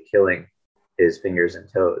obviously killing his fingers and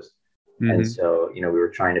toes. And so, we were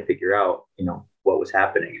trying to figure out, what was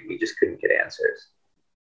happening, and we just couldn't get answers.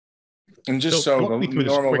 And just so walk me through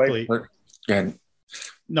this quickly.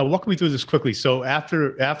 No, walk me through this quickly. So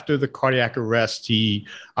after the cardiac arrest, he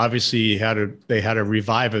obviously they had to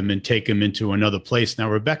revive him and take him into another place. Now,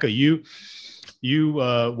 Rebecca, you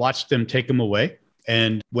watched them take him away,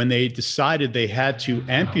 and when they decided they had to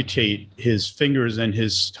amputate his fingers and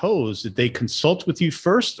his toes, did they consult with you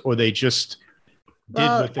first, or they just did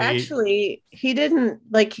what they? Actually, he didn't.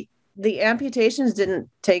 Like, the amputations didn't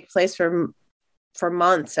take place for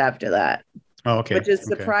months after that. Oh, okay. Which is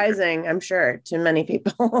surprising, I'm sure, to many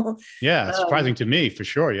people. Yeah, surprising to me for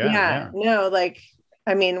sure. Yeah. No, like,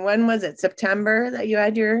 I mean, when was it? September that you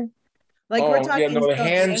had your? Like, we're talking. The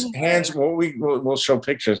hands. Well, we'll show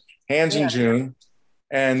pictures. Hands in June,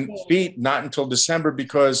 and feet not until December,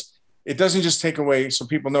 because it doesn't just take away. So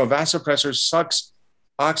people know, vasopressor sucks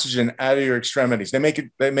oxygen out of your extremities. They make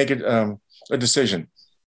it a decision.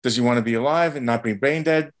 Does he want to be alive and not be brain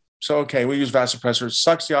dead? So, okay, we use vasopressor. It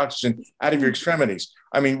sucks the oxygen out of your extremities.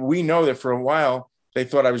 I mean, we know that for a while, they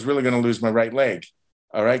thought I was really going to lose my right leg,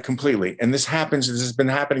 all right, completely. And this has been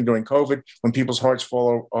happening during COVID when people's hearts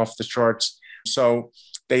fall off the charts. So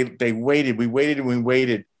they waited. We waited and we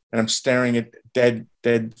waited. And I'm staring at dead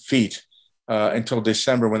feet. until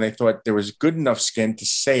December, when they thought there was good enough skin to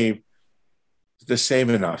save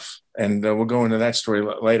enough. And we'll go into that story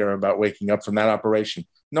later about waking up from that operation.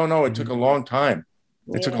 No, it took a long time.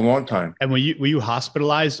 It took a long time. And were you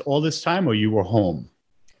hospitalized all this time, or you were home?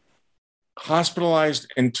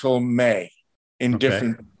 Hospitalized until May in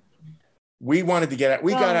different. We wanted to get out.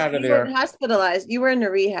 We got out of there. You weren't hospitalized. You were in a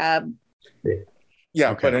rehab.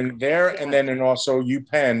 Yeah, but in there, and then also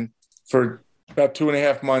UPenn for about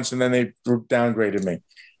 2.5 months, and then they downgraded me.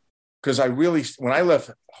 Because when I left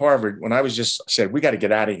Harvard, when I was just said, we got to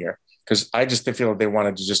get out of here, because I just feel like they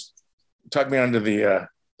wanted to just tuck me under the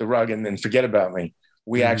rug and then forget about me.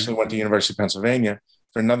 We actually went to University of Pennsylvania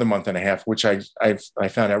for another 1.5 months, which I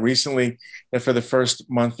found out recently that for the first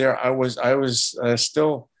month there, I was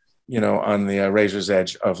still, on the razor's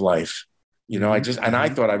edge of life. I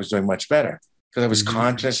thought I was doing much better because I was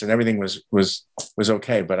conscious and everything was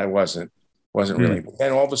okay, but I wasn't really. But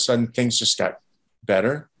then all of a sudden things just got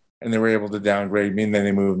better, and they were able to downgrade me, and then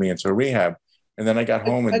they moved me into a rehab. And then I got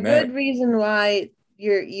home. And good reason why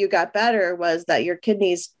you got better was that your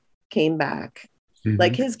kidneys came back.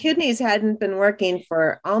 Like his kidneys hadn't been working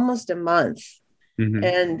for almost a month.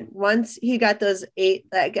 And once he got those 8,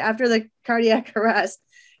 like after the cardiac arrest,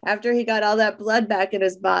 after he got all that blood back in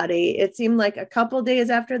his body, it seemed like a couple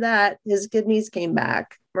days after that, his kidneys came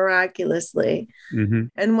back miraculously.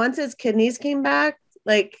 And once his kidneys came back,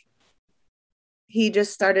 like he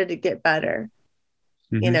just started to get better,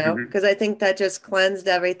 because I think that just cleansed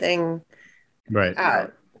everything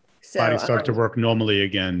out. So, body started to work normally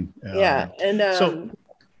again. And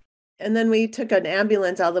then we took an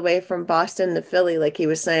ambulance all the way from Boston to Philly, like he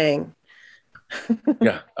was saying.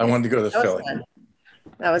 Yeah, I wanted to go to Philly.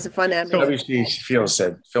 That was a fun ambulance. WC Fields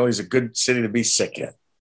said Philly's a good city to be sick in,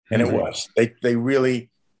 and it was. They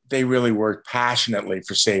really worked passionately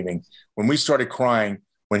for saving. When we started crying,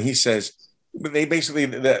 when he says, they basically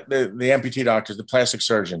the amputee doctors, the plastic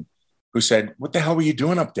surgeon, who said, "What the hell were you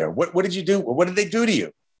doing up there? What did you do? What did they do to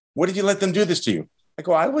you? What did you let them do this to you?" I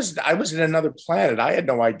go, I was in another planet. I had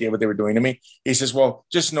no idea what they were doing to me. He says, "Well,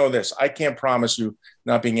 just know this. I can't promise you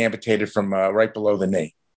not being amputated from right below the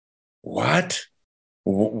knee." What?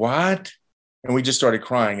 And we just started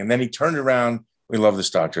crying. And then he turned around. We love this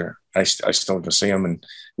doctor. I still go see him, and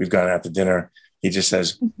we've gone out to dinner. He just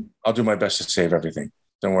says, "I'll do my best to save everything.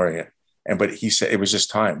 Don't worry." But he said it was just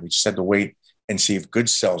time. We just had to wait and see if good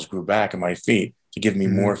cells grew back in my feet to give me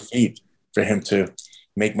more feet for him to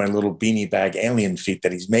make my little beanie bag alien feet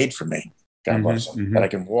that he's made for me. God bless him, that I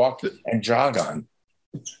can walk and jog on.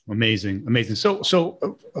 Amazing.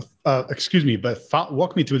 So excuse me, but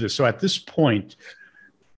walk me through this. So at this point,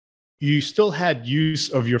 you still had use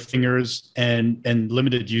of your fingers and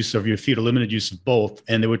limited use of your feet, or limited use of both,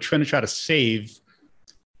 and they were trying to try to save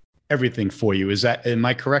everything for you. Am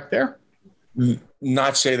I correct there?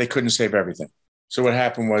 Not say they couldn't save everything. So what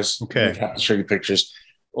happened was, I have to show you pictures.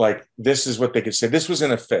 Like, this is what they could say. This was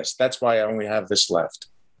in a fist. That's why I only have this left.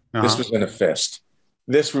 This was in a fist.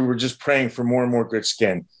 This, we were just praying for more and more good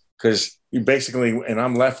skin, because you basically, and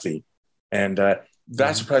I'm lefty, and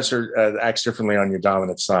vasopressor acts differently on your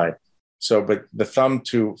dominant side. So, but the thumb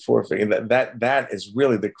to forefinger, that is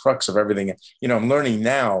really the crux of everything. I'm learning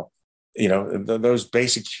now, those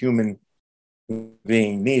basic human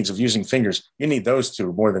being needs of using fingers. You need those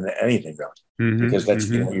two more than anything else, because that's,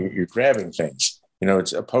 you're grabbing things.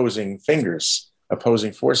 It's opposing fingers,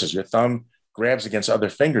 opposing forces. Your thumb grabs against other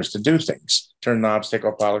fingers to do things, turn knobs, take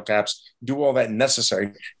off bottle caps, do all that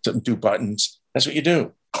necessary to do buttons. That's what you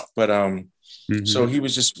do. But so we were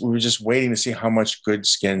just waiting to see how much good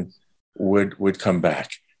skin would come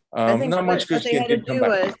back. Not much good skin did come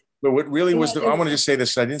back. But what really was I want to just say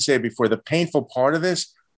this, I didn't say it before. The painful part of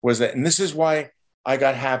this was that, and this is why I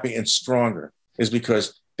got happy and stronger, is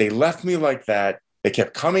because they left me like that. They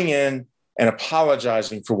kept coming in and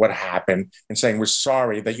apologizing for what happened and saying, "We're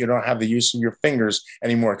sorry that you don't have the use of your fingers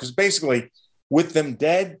anymore." Because basically, with them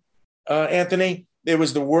dead, Anthony, it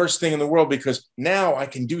was the worst thing in the world, because now I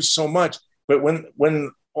can do so much. But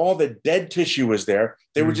when all the dead tissue was there,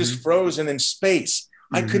 they were just frozen in space.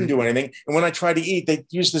 I couldn't do anything. And when I tried to eat, they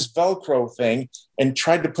used this Velcro thing and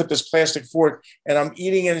tried to put this plastic fork, and I'm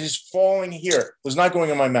eating and it's just falling here. It was not going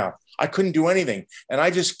in my mouth. I couldn't do anything. And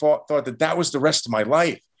I just thought that was the rest of my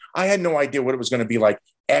life. I had no idea what it was going to be like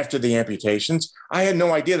after the amputations. I had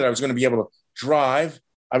no idea that I was going to be able to drive.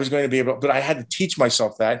 I was going to be able, but I had to teach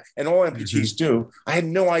myself that. And all amputees do. I had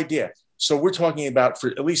no idea. So we're talking about, for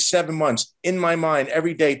at least 7 months, in my mind,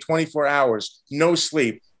 every day, 24 hours, no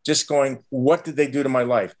sleep, just going, what did they do to my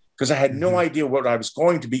life? Because I had no idea what I was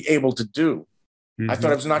going to be able to do. I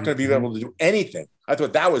thought I was not going to be able to do anything. I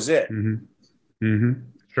thought that was it.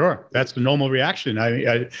 Sure. That's the normal reaction.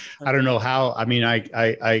 I don't know how, I mean,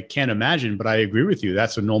 I can't imagine, but I agree with you.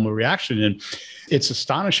 That's a normal reaction. And it's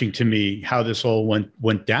astonishing to me how this all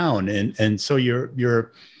went down. And so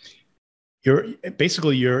you're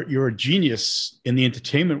basically you're a genius in the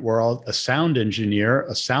entertainment world, a sound engineer,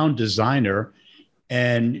 a sound designer,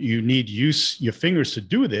 and you need use your fingers to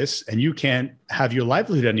do this, and you can't have your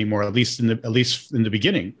livelihood anymore, at least in the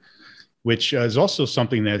beginning, which is also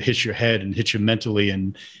something that hits your head and hits you mentally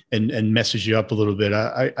and messes you up a little bit.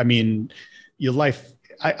 I mean, your life,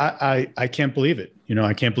 I can't believe it. You know,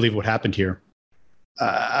 I can't believe what happened here.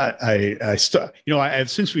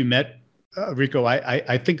 Since we met, Rico,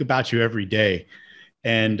 I think about you every day.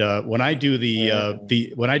 And when I do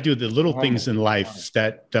the little things in life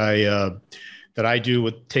that I do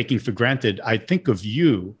with taking for granted, I think of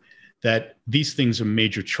you, that these things are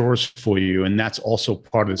major chores for you. And that's also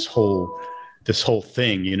part of this whole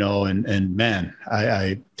thing, you know, and man,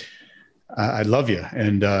 I love you.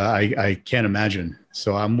 And I can't imagine.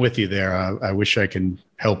 So I'm with you there. I wish I can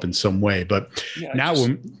help in some way, but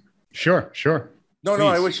sure. No,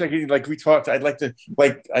 I wish I could, like we talked, I'd like to,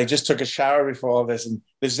 I just took a shower before all this, and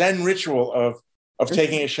the Zen ritual of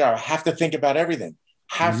taking a shower, have to think about everything.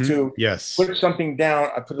 Have to put something down.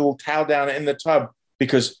 I put a little towel down in the tub,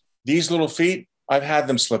 because these little feet, I've had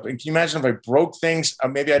them slip. And can you imagine if I broke things?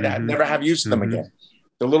 Maybe I'd never have use of them again.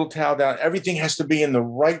 The little towel down, everything has to be in the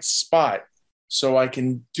right spot so I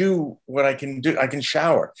can do what I can do. I can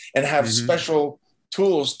shower and have special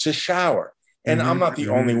tools to shower. And I'm not the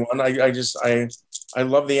only one. I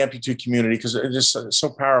love the amputee community because it's just so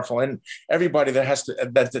powerful. And everybody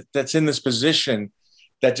that's in this position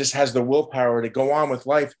that just has the willpower to go on with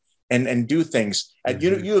life and do things. At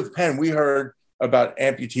U of Penn, we heard about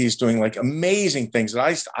amputees doing like amazing things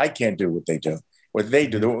that I can't do what they do.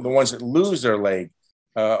 The ones that lose their leg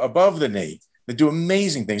above the knee, they do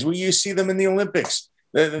amazing things. Well, you see them in the Olympics.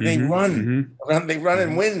 They run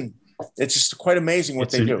and win. It's just quite amazing what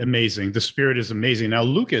they do. Amazing. The spirit is amazing. Now,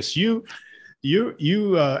 Lucas, you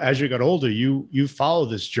as you got older, you followed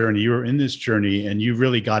this journey. You were in this journey, and you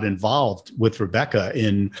really got involved with Rebecca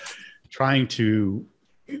in trying to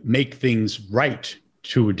make things right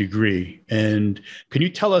to a degree. And can you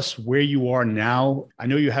tell us where you are now? I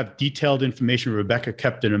know you have detailed information. Rebecca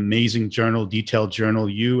kept an amazing detailed journal.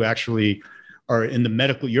 You actually are in the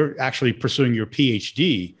medical. You're actually pursuing your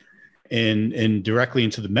PhD and directly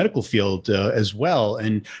into the medical field as well.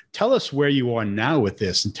 And tell us where you are now with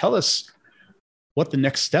this, and tell us what the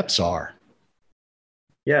next steps are.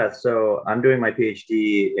 Yeah, so I'm doing my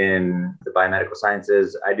PhD in the biomedical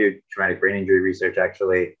sciences. I do traumatic brain injury research,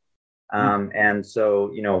 actually. And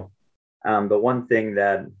so, the one thing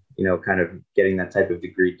that, kind of getting that type of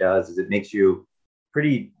degree does is it makes you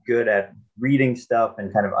pretty good at reading stuff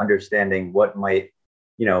and kind of understanding what might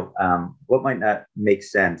not make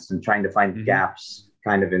sense, and trying to find gaps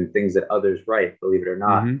kind of in things that others write, believe it or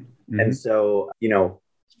not. And so,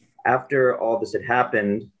 after all this had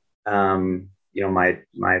happened,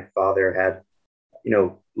 my father had,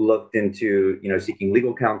 looked into, seeking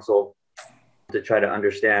legal counsel to try to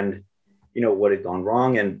understand, what had gone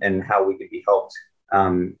wrong and how we could be helped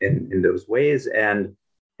in those ways. And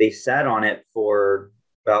they sat on it for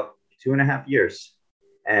about 2.5 years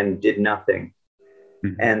and did nothing.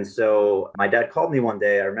 And so my dad called me one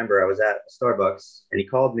day. I remember I was at Starbucks, and he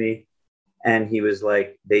called me, and he was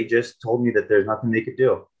like, they just told me that there's nothing they could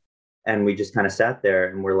do. And we just kind of sat there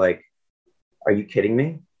and we're like, are you kidding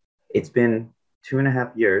me? It's been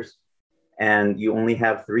 2.5 years, and you only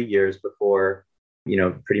have 3 years before,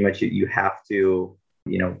 pretty much you have to,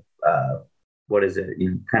 what is it?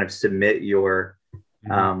 Kind of submit your,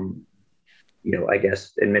 I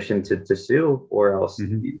guess, admission to sue, or else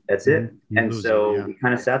that's it. And so we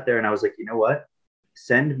kind of sat there, and I was like, you know what?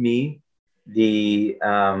 Send me the,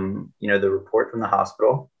 the report from the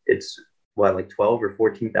hospital. It's like 12 or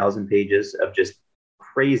 14,000 pages of just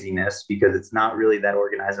craziness, because it's not really that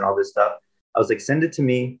organized and all this stuff. I was like, send it to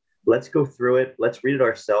me. Let's go through it. Let's read it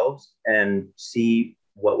ourselves and see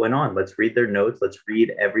what went on. Let's read their notes. Let's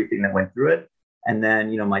read everything that went through it. And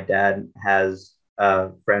then, my dad has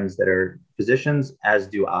friends that are physicians, as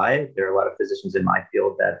do I. There are a lot of physicians in my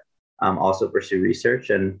field that also pursue research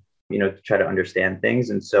and, to try to understand things.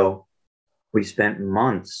 And so we spent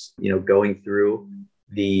months, going through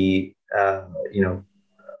the,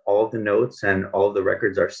 all of the notes and all of the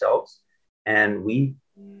records ourselves. And we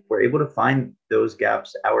were able to find those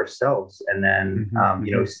gaps ourselves, and then,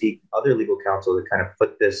 seek other legal counsel to kind of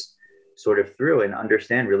put this sort of through and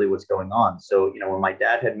understand really what's going on. So, when my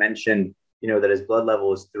dad had mentioned, that his blood level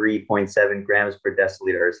was 3.7 grams per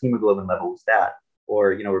deciliter, his hemoglobin level was that, or,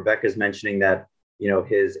 Rebecca's mentioning that,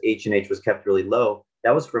 his H&H was kept really low.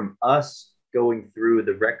 That was from us going through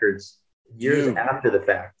the records years after the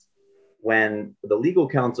fact, when the legal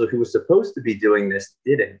counsel who was supposed to be doing this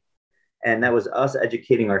didn't. And that was us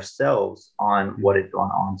educating ourselves on what had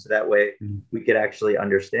gone on. So that way we could actually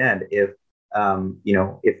understand if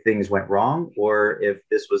things went wrong, or if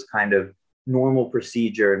this was kind of normal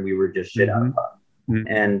procedure and we were just shit out of luck.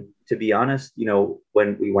 And to be honest,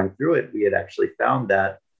 when we went through it, we had actually found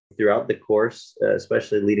that throughout the course,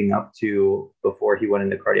 especially leading up to before he went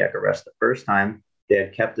into cardiac arrest the first time, they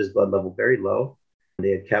had kept his blood level very low.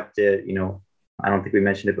 They had kept it, I don't think we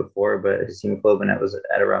mentioned it before, but his hemoglobin was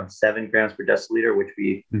at around 7 grams per deciliter, which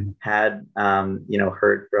we had,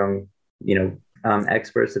 heard from,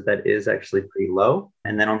 experts that is actually pretty low.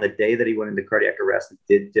 And then on the day that he went into cardiac arrest, it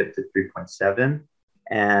did dip to 3.7.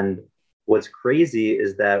 And what's crazy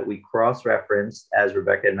is that we cross-referenced, as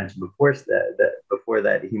Rebecca had mentioned before,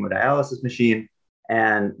 that hemodialysis machine,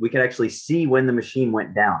 and we can actually see when the machine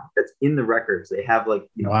went down. That's in the records. They have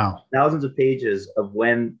thousands of pages of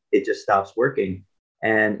when it just stops working.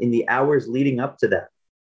 And in the hours leading up to that,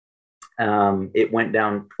 it went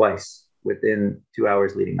down twice within 2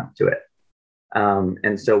 hours leading up to it.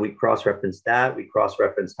 And so we cross-referenced that. We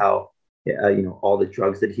cross-referenced how, all the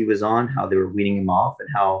drugs that he was on, how they were weaning him off, and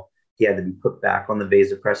how he had to be put back on the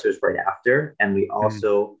vasopressors right after. And we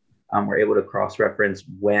also were able to cross-reference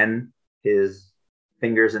when his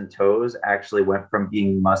fingers and toes actually went from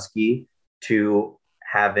being musky to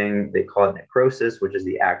having, they call it necrosis, which is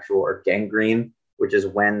the actual, or gangrene, which is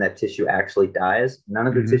when that tissue actually dies. None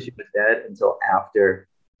of the tissue was dead until after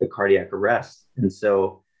the cardiac arrest. And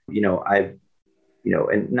so,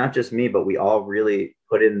 and not just me, but we all really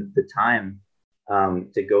put in the time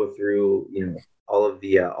to go through, all of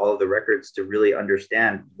the records to really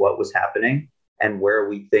understand what was happening and where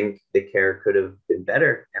we think the care could have been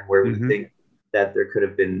better, and where we think that there could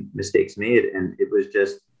have been mistakes made. And it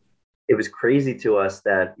was crazy to us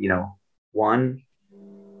that, one,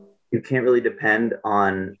 you can't really depend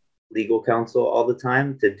on legal counsel all the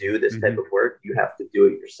time to do this type of work. You have to do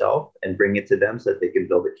it yourself and bring it to them so that they can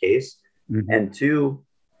build a case. And two,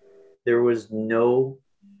 there was no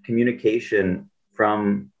communication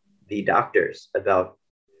from the doctors about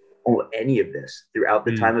any of this throughout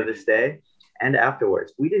the time of his stay and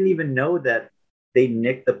afterwards. We didn't even know that they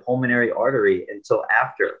nicked the pulmonary artery until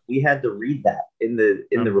after. We had to read that in the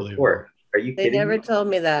report. Are you kidding? They never told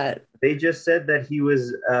me that. They just said that he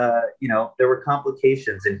was, there were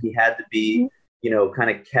complications and he had to be, kind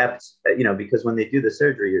of kept, because when they do the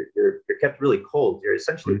surgery, you're kept really cold. You're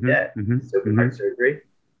essentially dead. So heart surgery,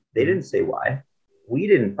 they didn't say why. We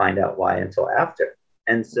didn't find out why until after.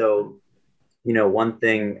 And so, one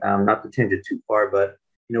thing, not to change it too far, but,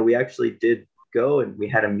 we actually did go and we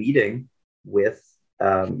had a meeting with,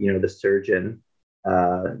 the surgeon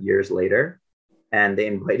years later, and they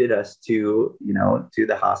invited us to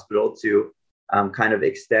the hospital to kind of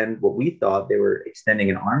extend what we thought they were extending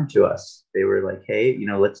an arm to us. They were like, hey,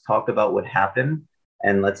 let's talk about what happened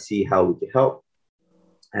and let's see how we could help.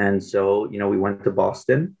 And so, we went to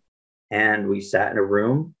Boston and we sat in a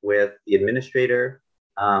room with the administrator,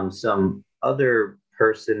 some other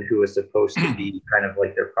person who was supposed to be kind of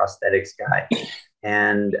like their prosthetics guy,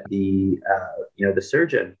 and the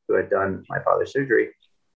surgeon who had done my father's surgery.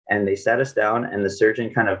 And they sat us down, and the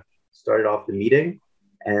surgeon kind of started off the meeting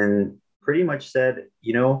and pretty much said,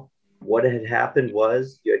 what had happened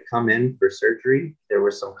was you had come in for surgery. There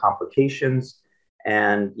were some complications,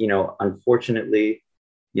 and, unfortunately,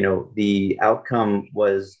 the outcome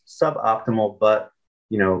was suboptimal, but,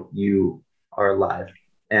 you are alive.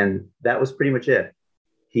 And that was pretty much it.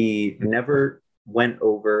 He never went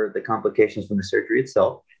over the complications from the surgery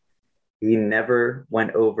itself. He never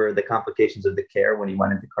went over the complications of the care when he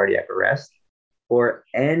went into cardiac arrest, or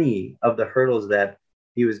any of the hurdles that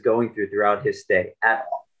he was going through throughout his stay at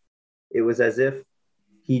all. It was as if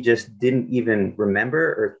he just didn't even remember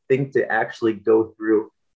or think to actually go through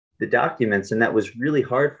the documents. And that was really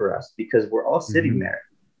hard for us because we're all sitting there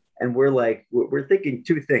and we're thinking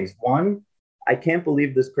two things. One, I can't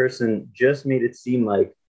believe this person just made it seem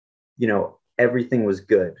like, everything was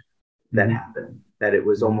good that happened, that it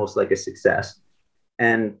was almost like a success.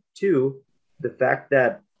 And two, the fact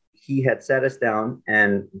that he had sat us down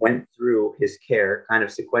and went through his care kind of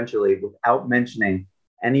sequentially without mentioning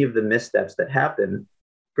any of the missteps that happened,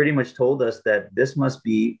 pretty much told us that this must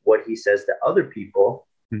be what he says to other people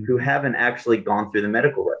who haven't actually gone through the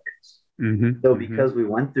medical records. So because we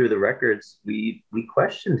went through the records, we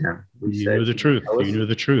questioned him. We said, knew the truth. You knew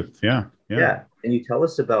the truth. Yeah. And you tell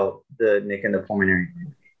us about the nick and the pulmonary,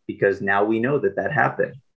 because now we know that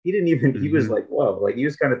happened. He didn't even, he was like, whoa, like he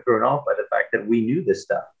was kind of thrown off by the fact fact that we knew this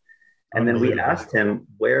stuff. And then we asked him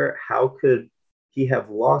how could he have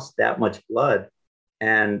lost that much blood?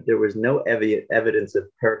 And there was no evidence of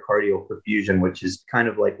pericardial perfusion, which is kind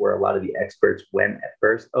of like where a lot of the experts went at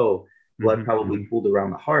first. Oh, blood probably pooled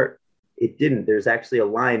around the heart. It didn't. There's actually a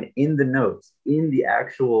line in the notes, in the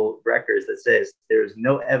actual records, that says there's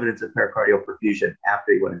no evidence of pericardial perfusion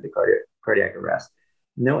after he went into cardiac arrest.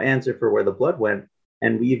 No answer for where the blood went.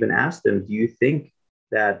 And we even asked him, do you think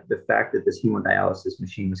that the fact that this hemodialysis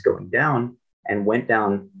machine was going down and went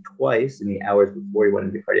down twice in the hours before he went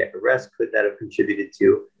into cardiac arrest, could that have contributed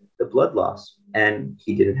to the blood loss? And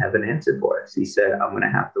he didn't have an answer for us. He said, I'm going to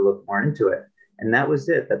have to look more into it. And that was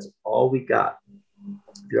it. That's all we got.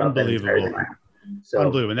 Unbelievable. So,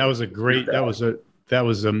 unbelievable. And that was a great, that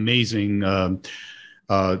was amazing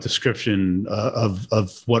description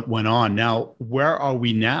of what went on. Now, where are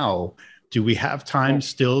we now? Do we have time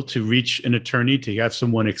still to reach an attorney to have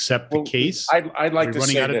someone accept the case? I'd like to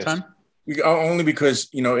running say out this. Of time? Only because,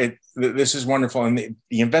 this is wonderful. And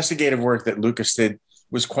the investigative work that Lucas did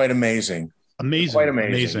was quite amazing. Quite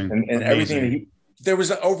amazing. And everything. There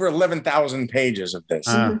was over 11,000 pages of this.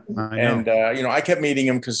 And, I kept meeting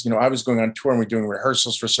him because, I was going on tour and we were doing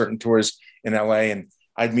rehearsals for certain tours in LA, and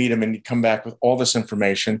I'd meet him and he'd come back with all this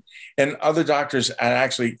information. And other doctors had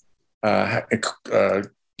actually,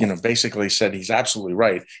 basically said he's absolutely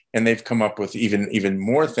right. And they've come up with even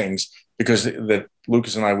more things because that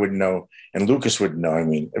Lucas and I wouldn't know, and Lucas wouldn't know. I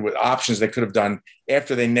mean, with options they could have done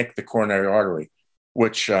after they nicked the coronary artery,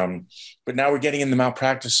 which, but now we're getting in the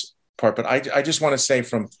malpractice part. But I just want to say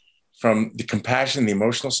from the compassion, the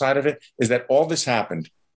emotional side of it, is that all this happened,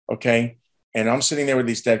 okay? And I'm sitting there with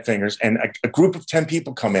these dead fingers, and a group of 10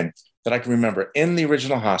 people come in that I can remember in the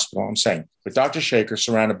original hospital, I'm saying, with Dr. Shaker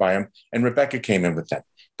surrounded by him, and Rebecca came in with them.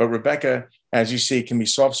 But Rebecca, as you see, can be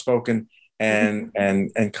soft-spoken and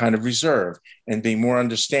kind of reserved and be more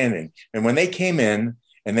understanding. And when they came in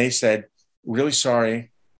and they said, really sorry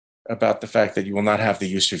about the fact that you will not have the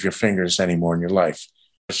use of your fingers anymore in your life,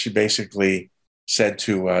 she basically said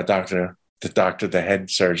to the head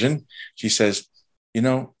surgeon, she says,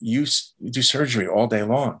 you do surgery all day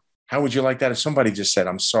long. How would you like that if somebody just said,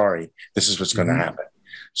 I'm sorry, this is what's going to happen?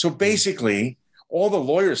 So basically, all the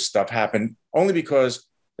lawyer stuff happened only because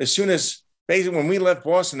as soon as basically when we left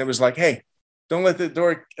Boston, it was like, hey, don't let the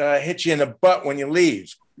door hit you in the butt when you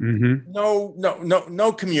leave.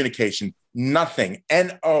 No communication, nothing.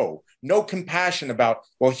 No compassion about,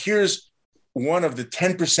 well, here's one of the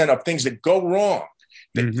 10% of things that go wrong.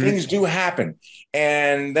 Things do happen.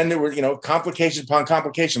 And then there were, complications upon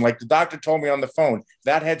complication. Like the doctor told me on the phone,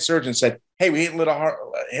 that head surgeon said, hey, we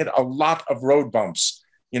hit a lot of road bumps.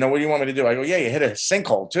 What do you want me to do? I go, yeah, you hit a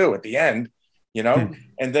sinkhole too at the end,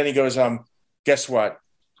 And then he goes, guess what?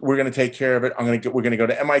 We're going to take care of it. We're going to go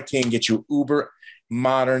to MIT and get you uber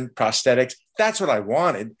modern prosthetics. That's what I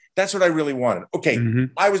wanted. That's what I really wanted. Okay.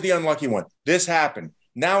 I was the unlucky one. This happened.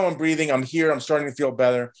 Now I'm breathing. I'm here. I'm starting to feel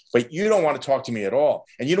better. But you don't want to talk to me at all.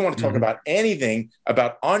 And you don't want to talk about anything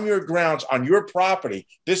about on your grounds, on your property.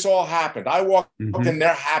 This all happened. I walked in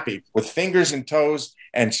there happy with fingers and toes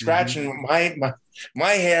and scratching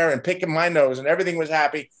my hair and picking my nose, and everything was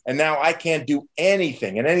happy. And now I can't do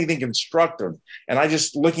anything and anything constructive. And I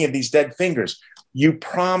just looking at these dead fingers. You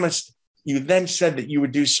promised, you then said that you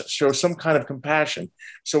would show some kind of compassion.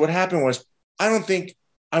 So what happened was, I don't think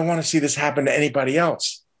I want to see this happen to anybody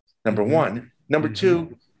else. Number one. Number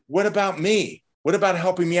two, what about me? What about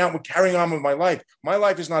helping me out with carrying on with my life? My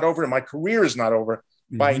life is not over and my career is not over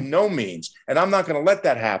by no means. And I'm not going to let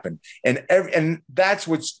that happen. And that's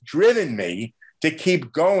what's driven me to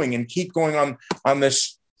keep going and keep going on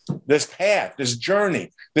this path, this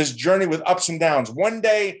journey with ups and downs. One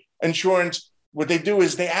day, insurance, what they do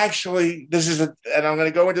is they actually, and I'm going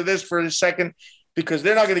to go into this for a second because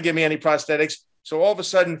they're not going to give me any prosthetics. So all of a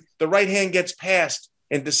sudden, the right hand gets passed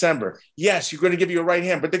in December. Yes, you're going to give you a right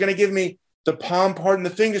hand, but they're going to give me the palm part and the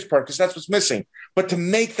fingers part because that's what's missing. But to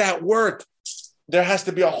make that work, there has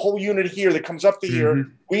to be a whole unit here that comes up to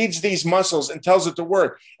here, weeds these muscles and tells it to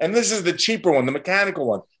work. And this is the cheaper one, the mechanical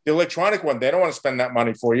one. The electronic one, they don't want to spend that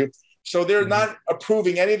money for you. So they're not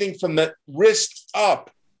approving anything from the wrist up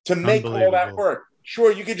to make all that work.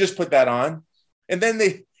 Sure, you could just put that on. And then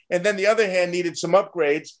the other hand needed some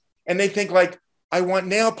upgrades. And they think like, I want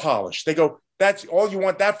nail polish. They go, that's all you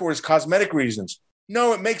want that for is cosmetic reasons.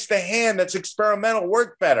 No, it makes the hand that's experimental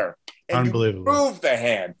work better. And you improve the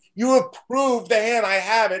hand. You approve the hand. I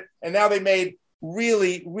have it. And now they made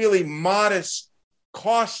really, really modest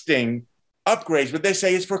costing upgrades, but they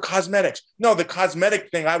say it's for cosmetics. No, the cosmetic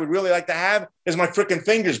thing I would really like to have is my freaking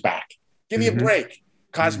fingers back. Give me a break.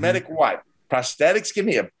 Cosmetic what? Prosthetics? Give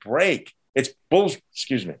me a break. It's bullshit.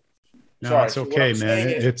 Excuse me. No, Sorry. it's So what okay, I'm man. saying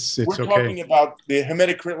is, It's we're okay. talking about the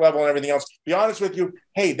hematocrit level and everything else. Be honest with you.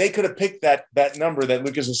 Hey, they could have picked that number that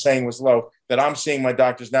Lucas is saying was low, that I'm seeing my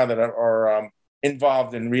doctors now that are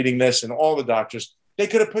involved in reading this, and all the doctors, they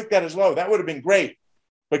could have picked that as low. That would have been great.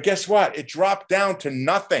 But guess what? It dropped down to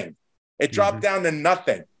nothing. It dropped down to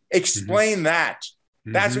nothing. Explain that.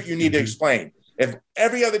 That's what you need to explain. If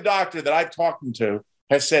every other doctor that I've talked to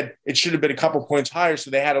has said it should have been a couple points higher,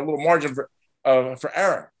 so they had a little margin for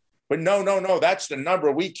error. But no, that's the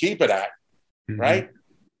number we keep it at, right?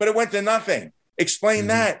 But it went to nothing. Explain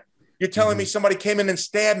that. You're telling me somebody came in and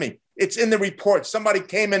stabbed me. It's in the report. Somebody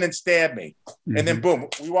came in and stabbed me. And then boom,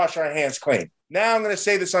 we wash our hands clean. Now I'm going to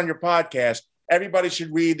say this on your podcast. Everybody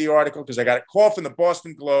should read the article because I got a call from the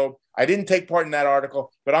Boston Globe. I didn't take part in that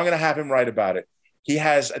article, but I'm going to have him write about it. He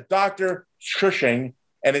has a doctor shushing,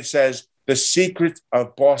 and it says, The Secret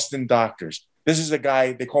of Boston Doctors. This is a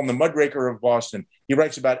guy, they call him the mudraker of Boston. He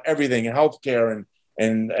writes about everything in healthcare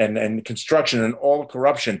and construction and all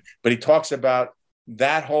corruption. But he talks about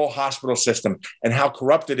that whole hospital system and how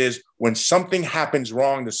corrupt it is when something happens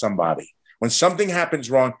wrong to somebody. When something happens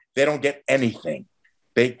wrong, they don't get anything.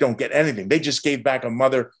 They don't get anything. They just gave back a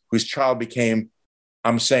mother whose child became,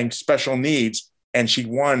 I'm saying, special needs. And she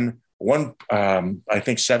won I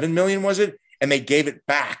think 7 million, was it? And they gave it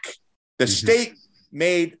back. The state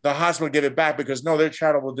made the hospital give it back because no, their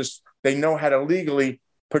child will they know how to legally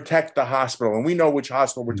protect the hospital. And we know which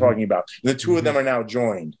hospital we're talking about. The two of them are now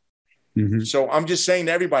joined. So I'm just saying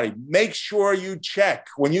to everybody, make sure you check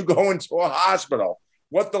when you go into a hospital,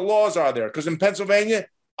 what the laws are there. Because in Pennsylvania,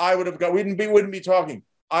 we wouldn't be talking.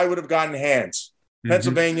 I would have gotten hands.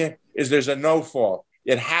 Pennsylvania there's a no fault.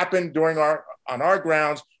 It happened on our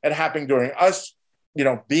grounds. It happened during us,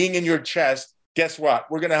 being in your chest. Guess what?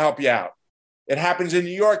 We're going to help you out. It happens in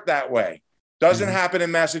New York that way. Doesn't happen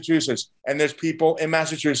in Massachusetts. And there's people in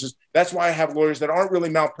Massachusetts. That's why I have lawyers that aren't really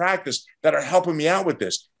malpractice that are helping me out with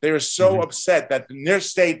this. They are so upset that in their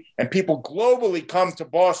state and people globally come to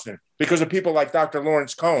Boston because of people like Dr.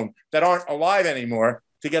 Lawrence Cohn that aren't alive anymore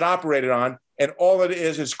to get operated on. And all it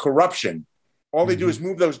is corruption. All they do is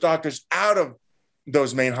move those doctors out of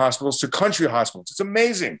those main hospitals to country hospitals. It's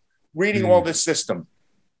amazing reading all this system,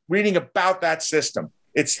 reading about that system.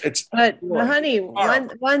 But honey,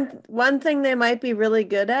 one thing they might be really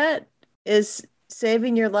good at is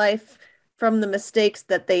saving your life from the mistakes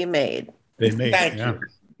that they made. Thank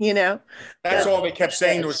you. That's all they kept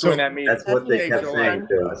saying to us during that meeting. That's what they kept saying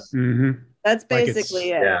to us. That's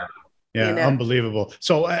basically it. Yeah, unbelievable.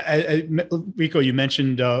 So, Rico, you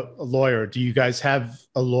mentioned a lawyer. Do you guys have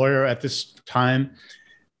a lawyer at this time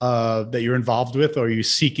that you're involved with, or are you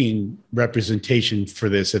seeking representation for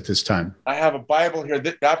this at this time? I have a Bible here.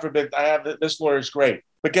 God forbid, this lawyer is great.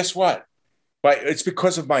 But guess what? It's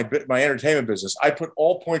because of my entertainment business. I put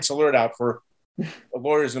all points alert out for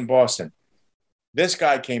lawyers in Boston. This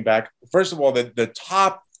guy came back. First of all, the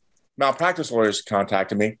top malpractice lawyers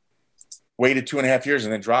contacted me, waited 2.5 years,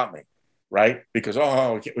 and then dropped me. Right? Because,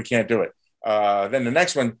 we can't do it. Then the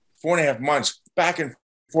next one, 4.5 months, back and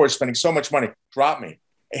forth, spending so much money, dropped me.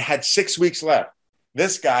 It had 6 weeks left.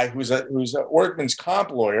 This guy, who's a workman's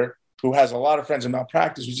comp lawyer, who has a lot of friends in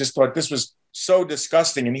malpractice, we just thought this was so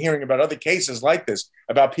disgusting, and hearing about other cases like this,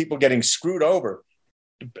 about people getting screwed over,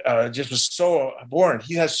 just was so abhorrent.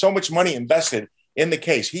 He has so much money invested in the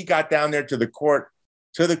case. He got down there to the court,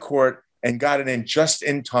 and got it in just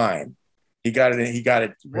in time. He got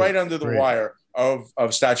it right under the wire of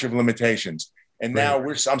statute of limitations. And now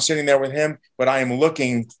I'm sitting there with him, but I am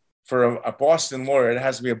looking for a Boston lawyer. It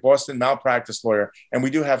has to be a Boston malpractice lawyer. And we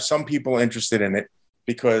do have some people interested in it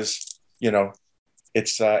because,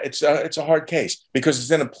 it's a hard case because it's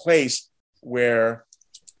in a place where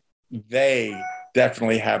they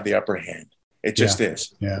definitely have the upper hand. It just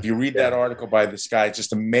is. Yeah. If you read that article by this guy, it's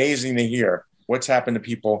just amazing to hear what's happened to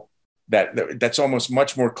people. That's almost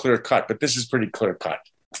much more clear cut, but this is pretty clear cut.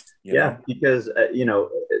 You know? Because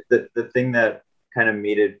the thing that kind of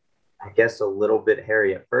made it, I guess, a little bit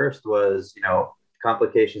hairy at first was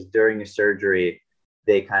complications during a surgery.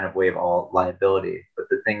 They kind of waive all liability, but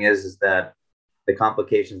the thing is that the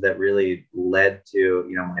complications that really led to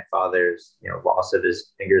my father's loss of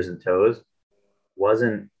his fingers and toes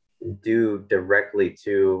wasn't due directly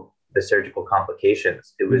to the surgical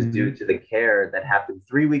complications. It was due to the care that happened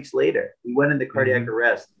 3 weeks later. He went into cardiac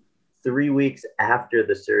arrest 3 weeks after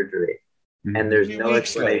the surgery. And there's no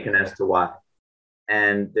explanation as to why.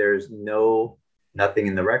 And there's nothing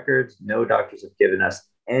in the records. No doctors have given us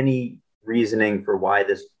any reasoning for why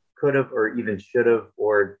this could have or even should have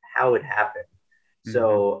or how it happened.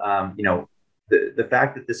 So, the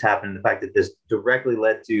fact that this happened, the fact that this directly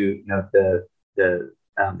led to, you know,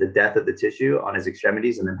 the death of the tissue on his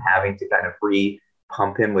extremities, and then having to kind of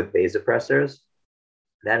re-pump him with vasopressors,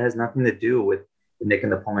 that has nothing to do with the nick in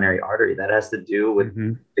the pulmonary artery. That has to do with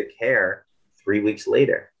the care 3 weeks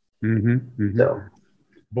later. So,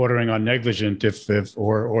 bordering on negligent,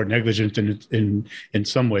 or negligent in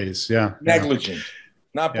some ways, yeah. Negligent,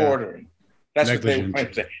 not bordering. That's negligent. What they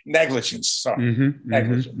might say. Negligence. Sorry,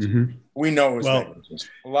 negligence. We know it's negligence.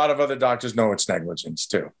 A lot of other doctors know it's negligence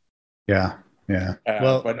too. Yeah.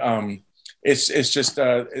 But it's just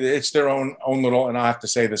it's their own little, and I have to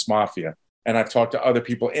say, this mafia. And I've talked to other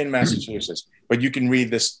people in Massachusetts, but you can read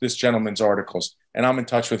this gentleman's articles, and I'm in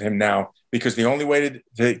touch with him now, because the only way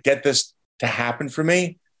to get this to happen for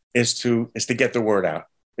me is to get the word out,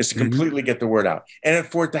 is to completely get the word out, and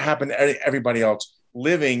for it to happen to everybody else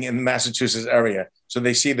living in the Massachusetts area, so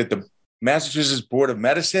they see that the Massachusetts Board of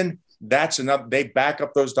Medicine, that's enough. They back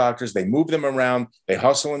up those doctors, they move them around, they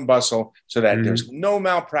hustle and bustle, so that there's no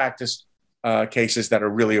malpractice cases that are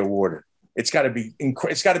really awarded. It's got to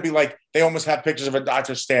be like they almost have pictures of a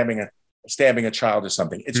doctor stabbing a child or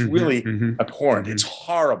something. It's really abhorrent. It's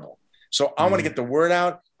horrible. So I want to get the word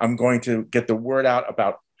out. I'm going to get the word out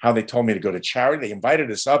about how they told me to go to charity. They invited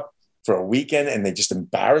us up for a weekend, and they just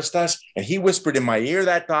embarrassed us. And he whispered in my ear,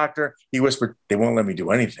 that doctor, he whispered, they won't let me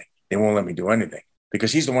do anything. They won't let me do anything,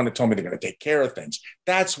 because he's the one that told me they're going to take care of things.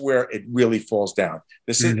 That's where it really falls down.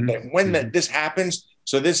 This is when this happens.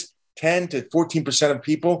 So this 10 to 14% of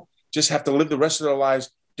people just have to live the rest of their lives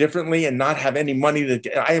differently and not have any money to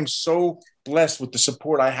get. I am so blessed with the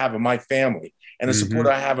support I have of my family and the support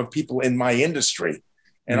I have of people in my industry.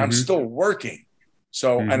 And I'm still working.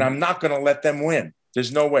 So, and I'm not going to let them win.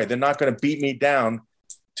 There's no way. They're not going to beat me down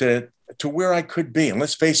to where I could be. And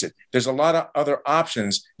let's face it, there's a lot of other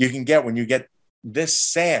options you can get when you get this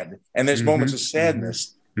sad. And there's moments of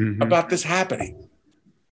sadness about this happening.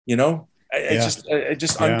 You know, it's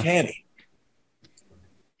just uncanny.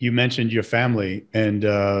 You mentioned your family, and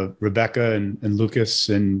Rebecca and Lucas,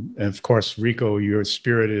 and of course, Rico. Your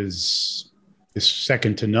spirit is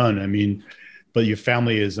second to none. I mean, but your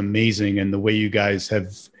family is amazing, and the way you guys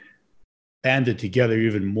have banded together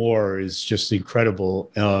even more is just incredible.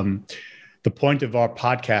 The point of our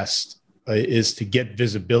podcast is to get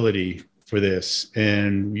visibility for this,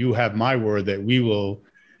 and you have my word that we will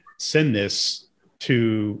send this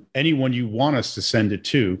to anyone you want us to send it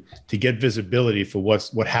to get visibility for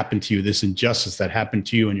what happened to you, this injustice that happened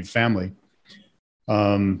to you and your family.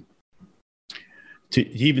 To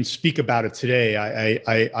even speak about it today,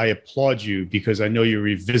 I applaud you, because I know you're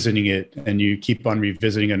revisiting it, and you keep on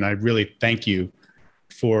revisiting it. And I really thank you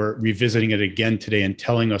for revisiting it again today and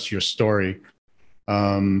telling us your story.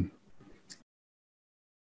 I'm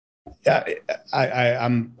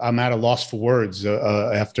at a loss for words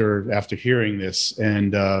after hearing this,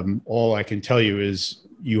 and all I can tell you is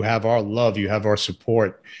you have our love, you have our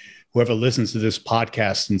support. Whoever listens to this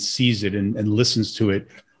podcast and sees it and listens to it,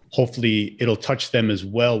 hopefully it'll touch them as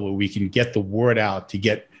well, where we can get the word out to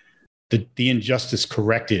get the injustice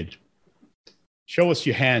corrected. Show us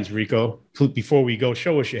your hands, Rico. Before we go,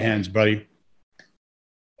 show us your hands, buddy.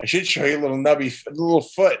 I should show you a little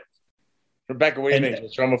foot. Rebecca, what do you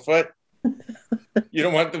think? Show them a foot? You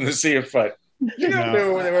don't want them to see your foot. You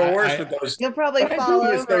know, they were worse with those. You'll probably fall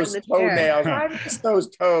over those in the toenails. chair. I miss those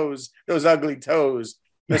toes, those ugly toes.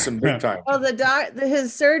 Miss them big time. Well,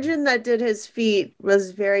 his surgeon that did his feet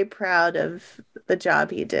was very proud of the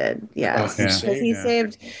job he did. Yes, because he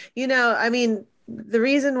saved. You know, I mean, the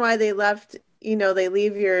reason why they left, you know, they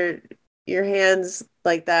leave your hands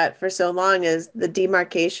like that for so long is the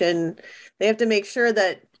demarcation. They have to make sure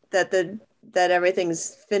that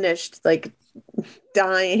everything's finished, like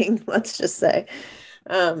dying, let's just say.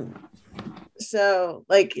 So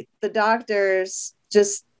like the doctors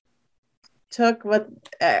just took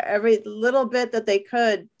every little bit that they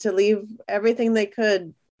could to leave everything they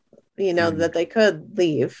could, you know, that they could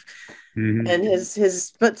leave. And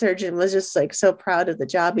his foot surgeon was just like so proud of the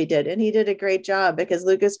job he did. And he did a great job, because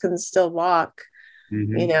Lucas can still walk,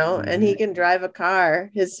 you know, and he can drive a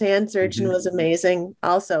car. His hand surgeon was amazing.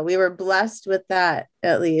 Also, we were blessed with that.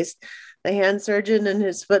 At least the hand surgeon and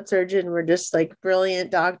his foot surgeon were just like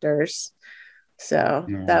brilliant doctors. So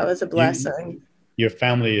that was a blessing. Your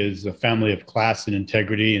family is a family of class and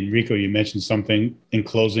integrity. And Rico, you mentioned something in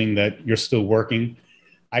closing, that you're still working.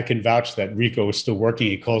 I can vouch that Rico is still working.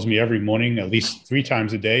 He calls me every morning, at least 3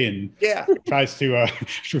 times a day, and tries to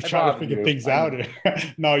try to figure things out.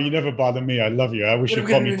 No, you never bother me. I love you. I wish you'd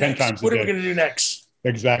call me 10 times a day. What are we going to do next?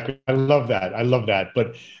 Exactly. I love that.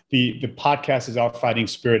 But the podcast is our fighting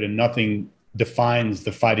spirit, and nothing defines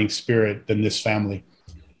the fighting spirit than this family.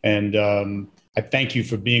 And I thank you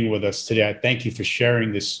for being with us today. I thank you for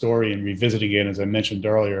sharing this story and revisiting it, as I mentioned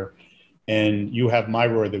earlier. And you have my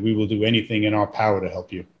word that we will do anything in our power to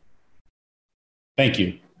help you. Thank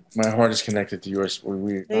you. My heart is connected to yours.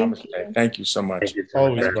 We thank you so much. Thank you so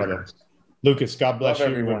Always, much. brother. Lucas, God bless Love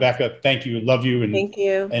you. everyone. Rebecca, thank you. Love you. And Thank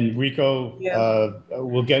you. And Rico,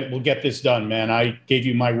 we'll get this done, man. I gave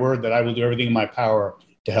you my word that I will do everything in my power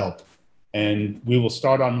to help. And we will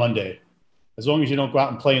start on Monday. As long as you don't go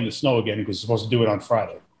out and play in the snow again, because you're supposed to do it on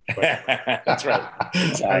Friday. That's right.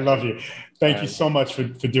 Exactly. I love you. Thank you so much for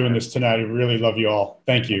doing this tonight. I really love you all.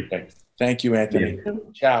 Thank you. Okay. Thank you, Anthony. Yeah.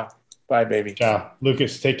 Ciao. Bye, baby. Ciao.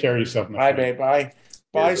 Lucas, take care of yourself, my Bye, friend. babe. Bye.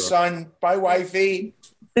 Bye, son. Bye, wifey.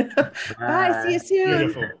 Bye. See you soon.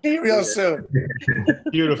 Beautiful. See you real soon.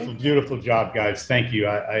 Beautiful, beautiful job, guys. Thank you.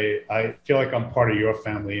 I feel like I'm part of your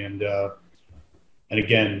family. And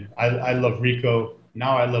again, I love Rico.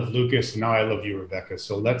 Now I love Lucas. And now I love you, Rebecca.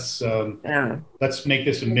 So let's make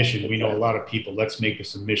this a mission. We know a lot of people. Let's make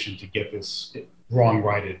this a mission to get this wrong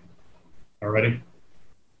righted. All righty?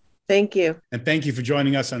 Thank you. And thank you for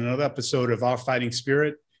joining us on another episode of Our Fighting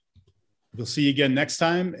Spirit. We'll see you again next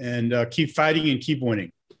time, and keep fighting and keep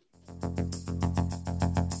winning.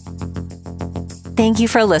 Thank you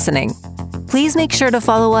for listening. Please make sure to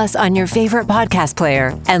follow us on your favorite podcast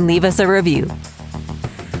player and leave us a review.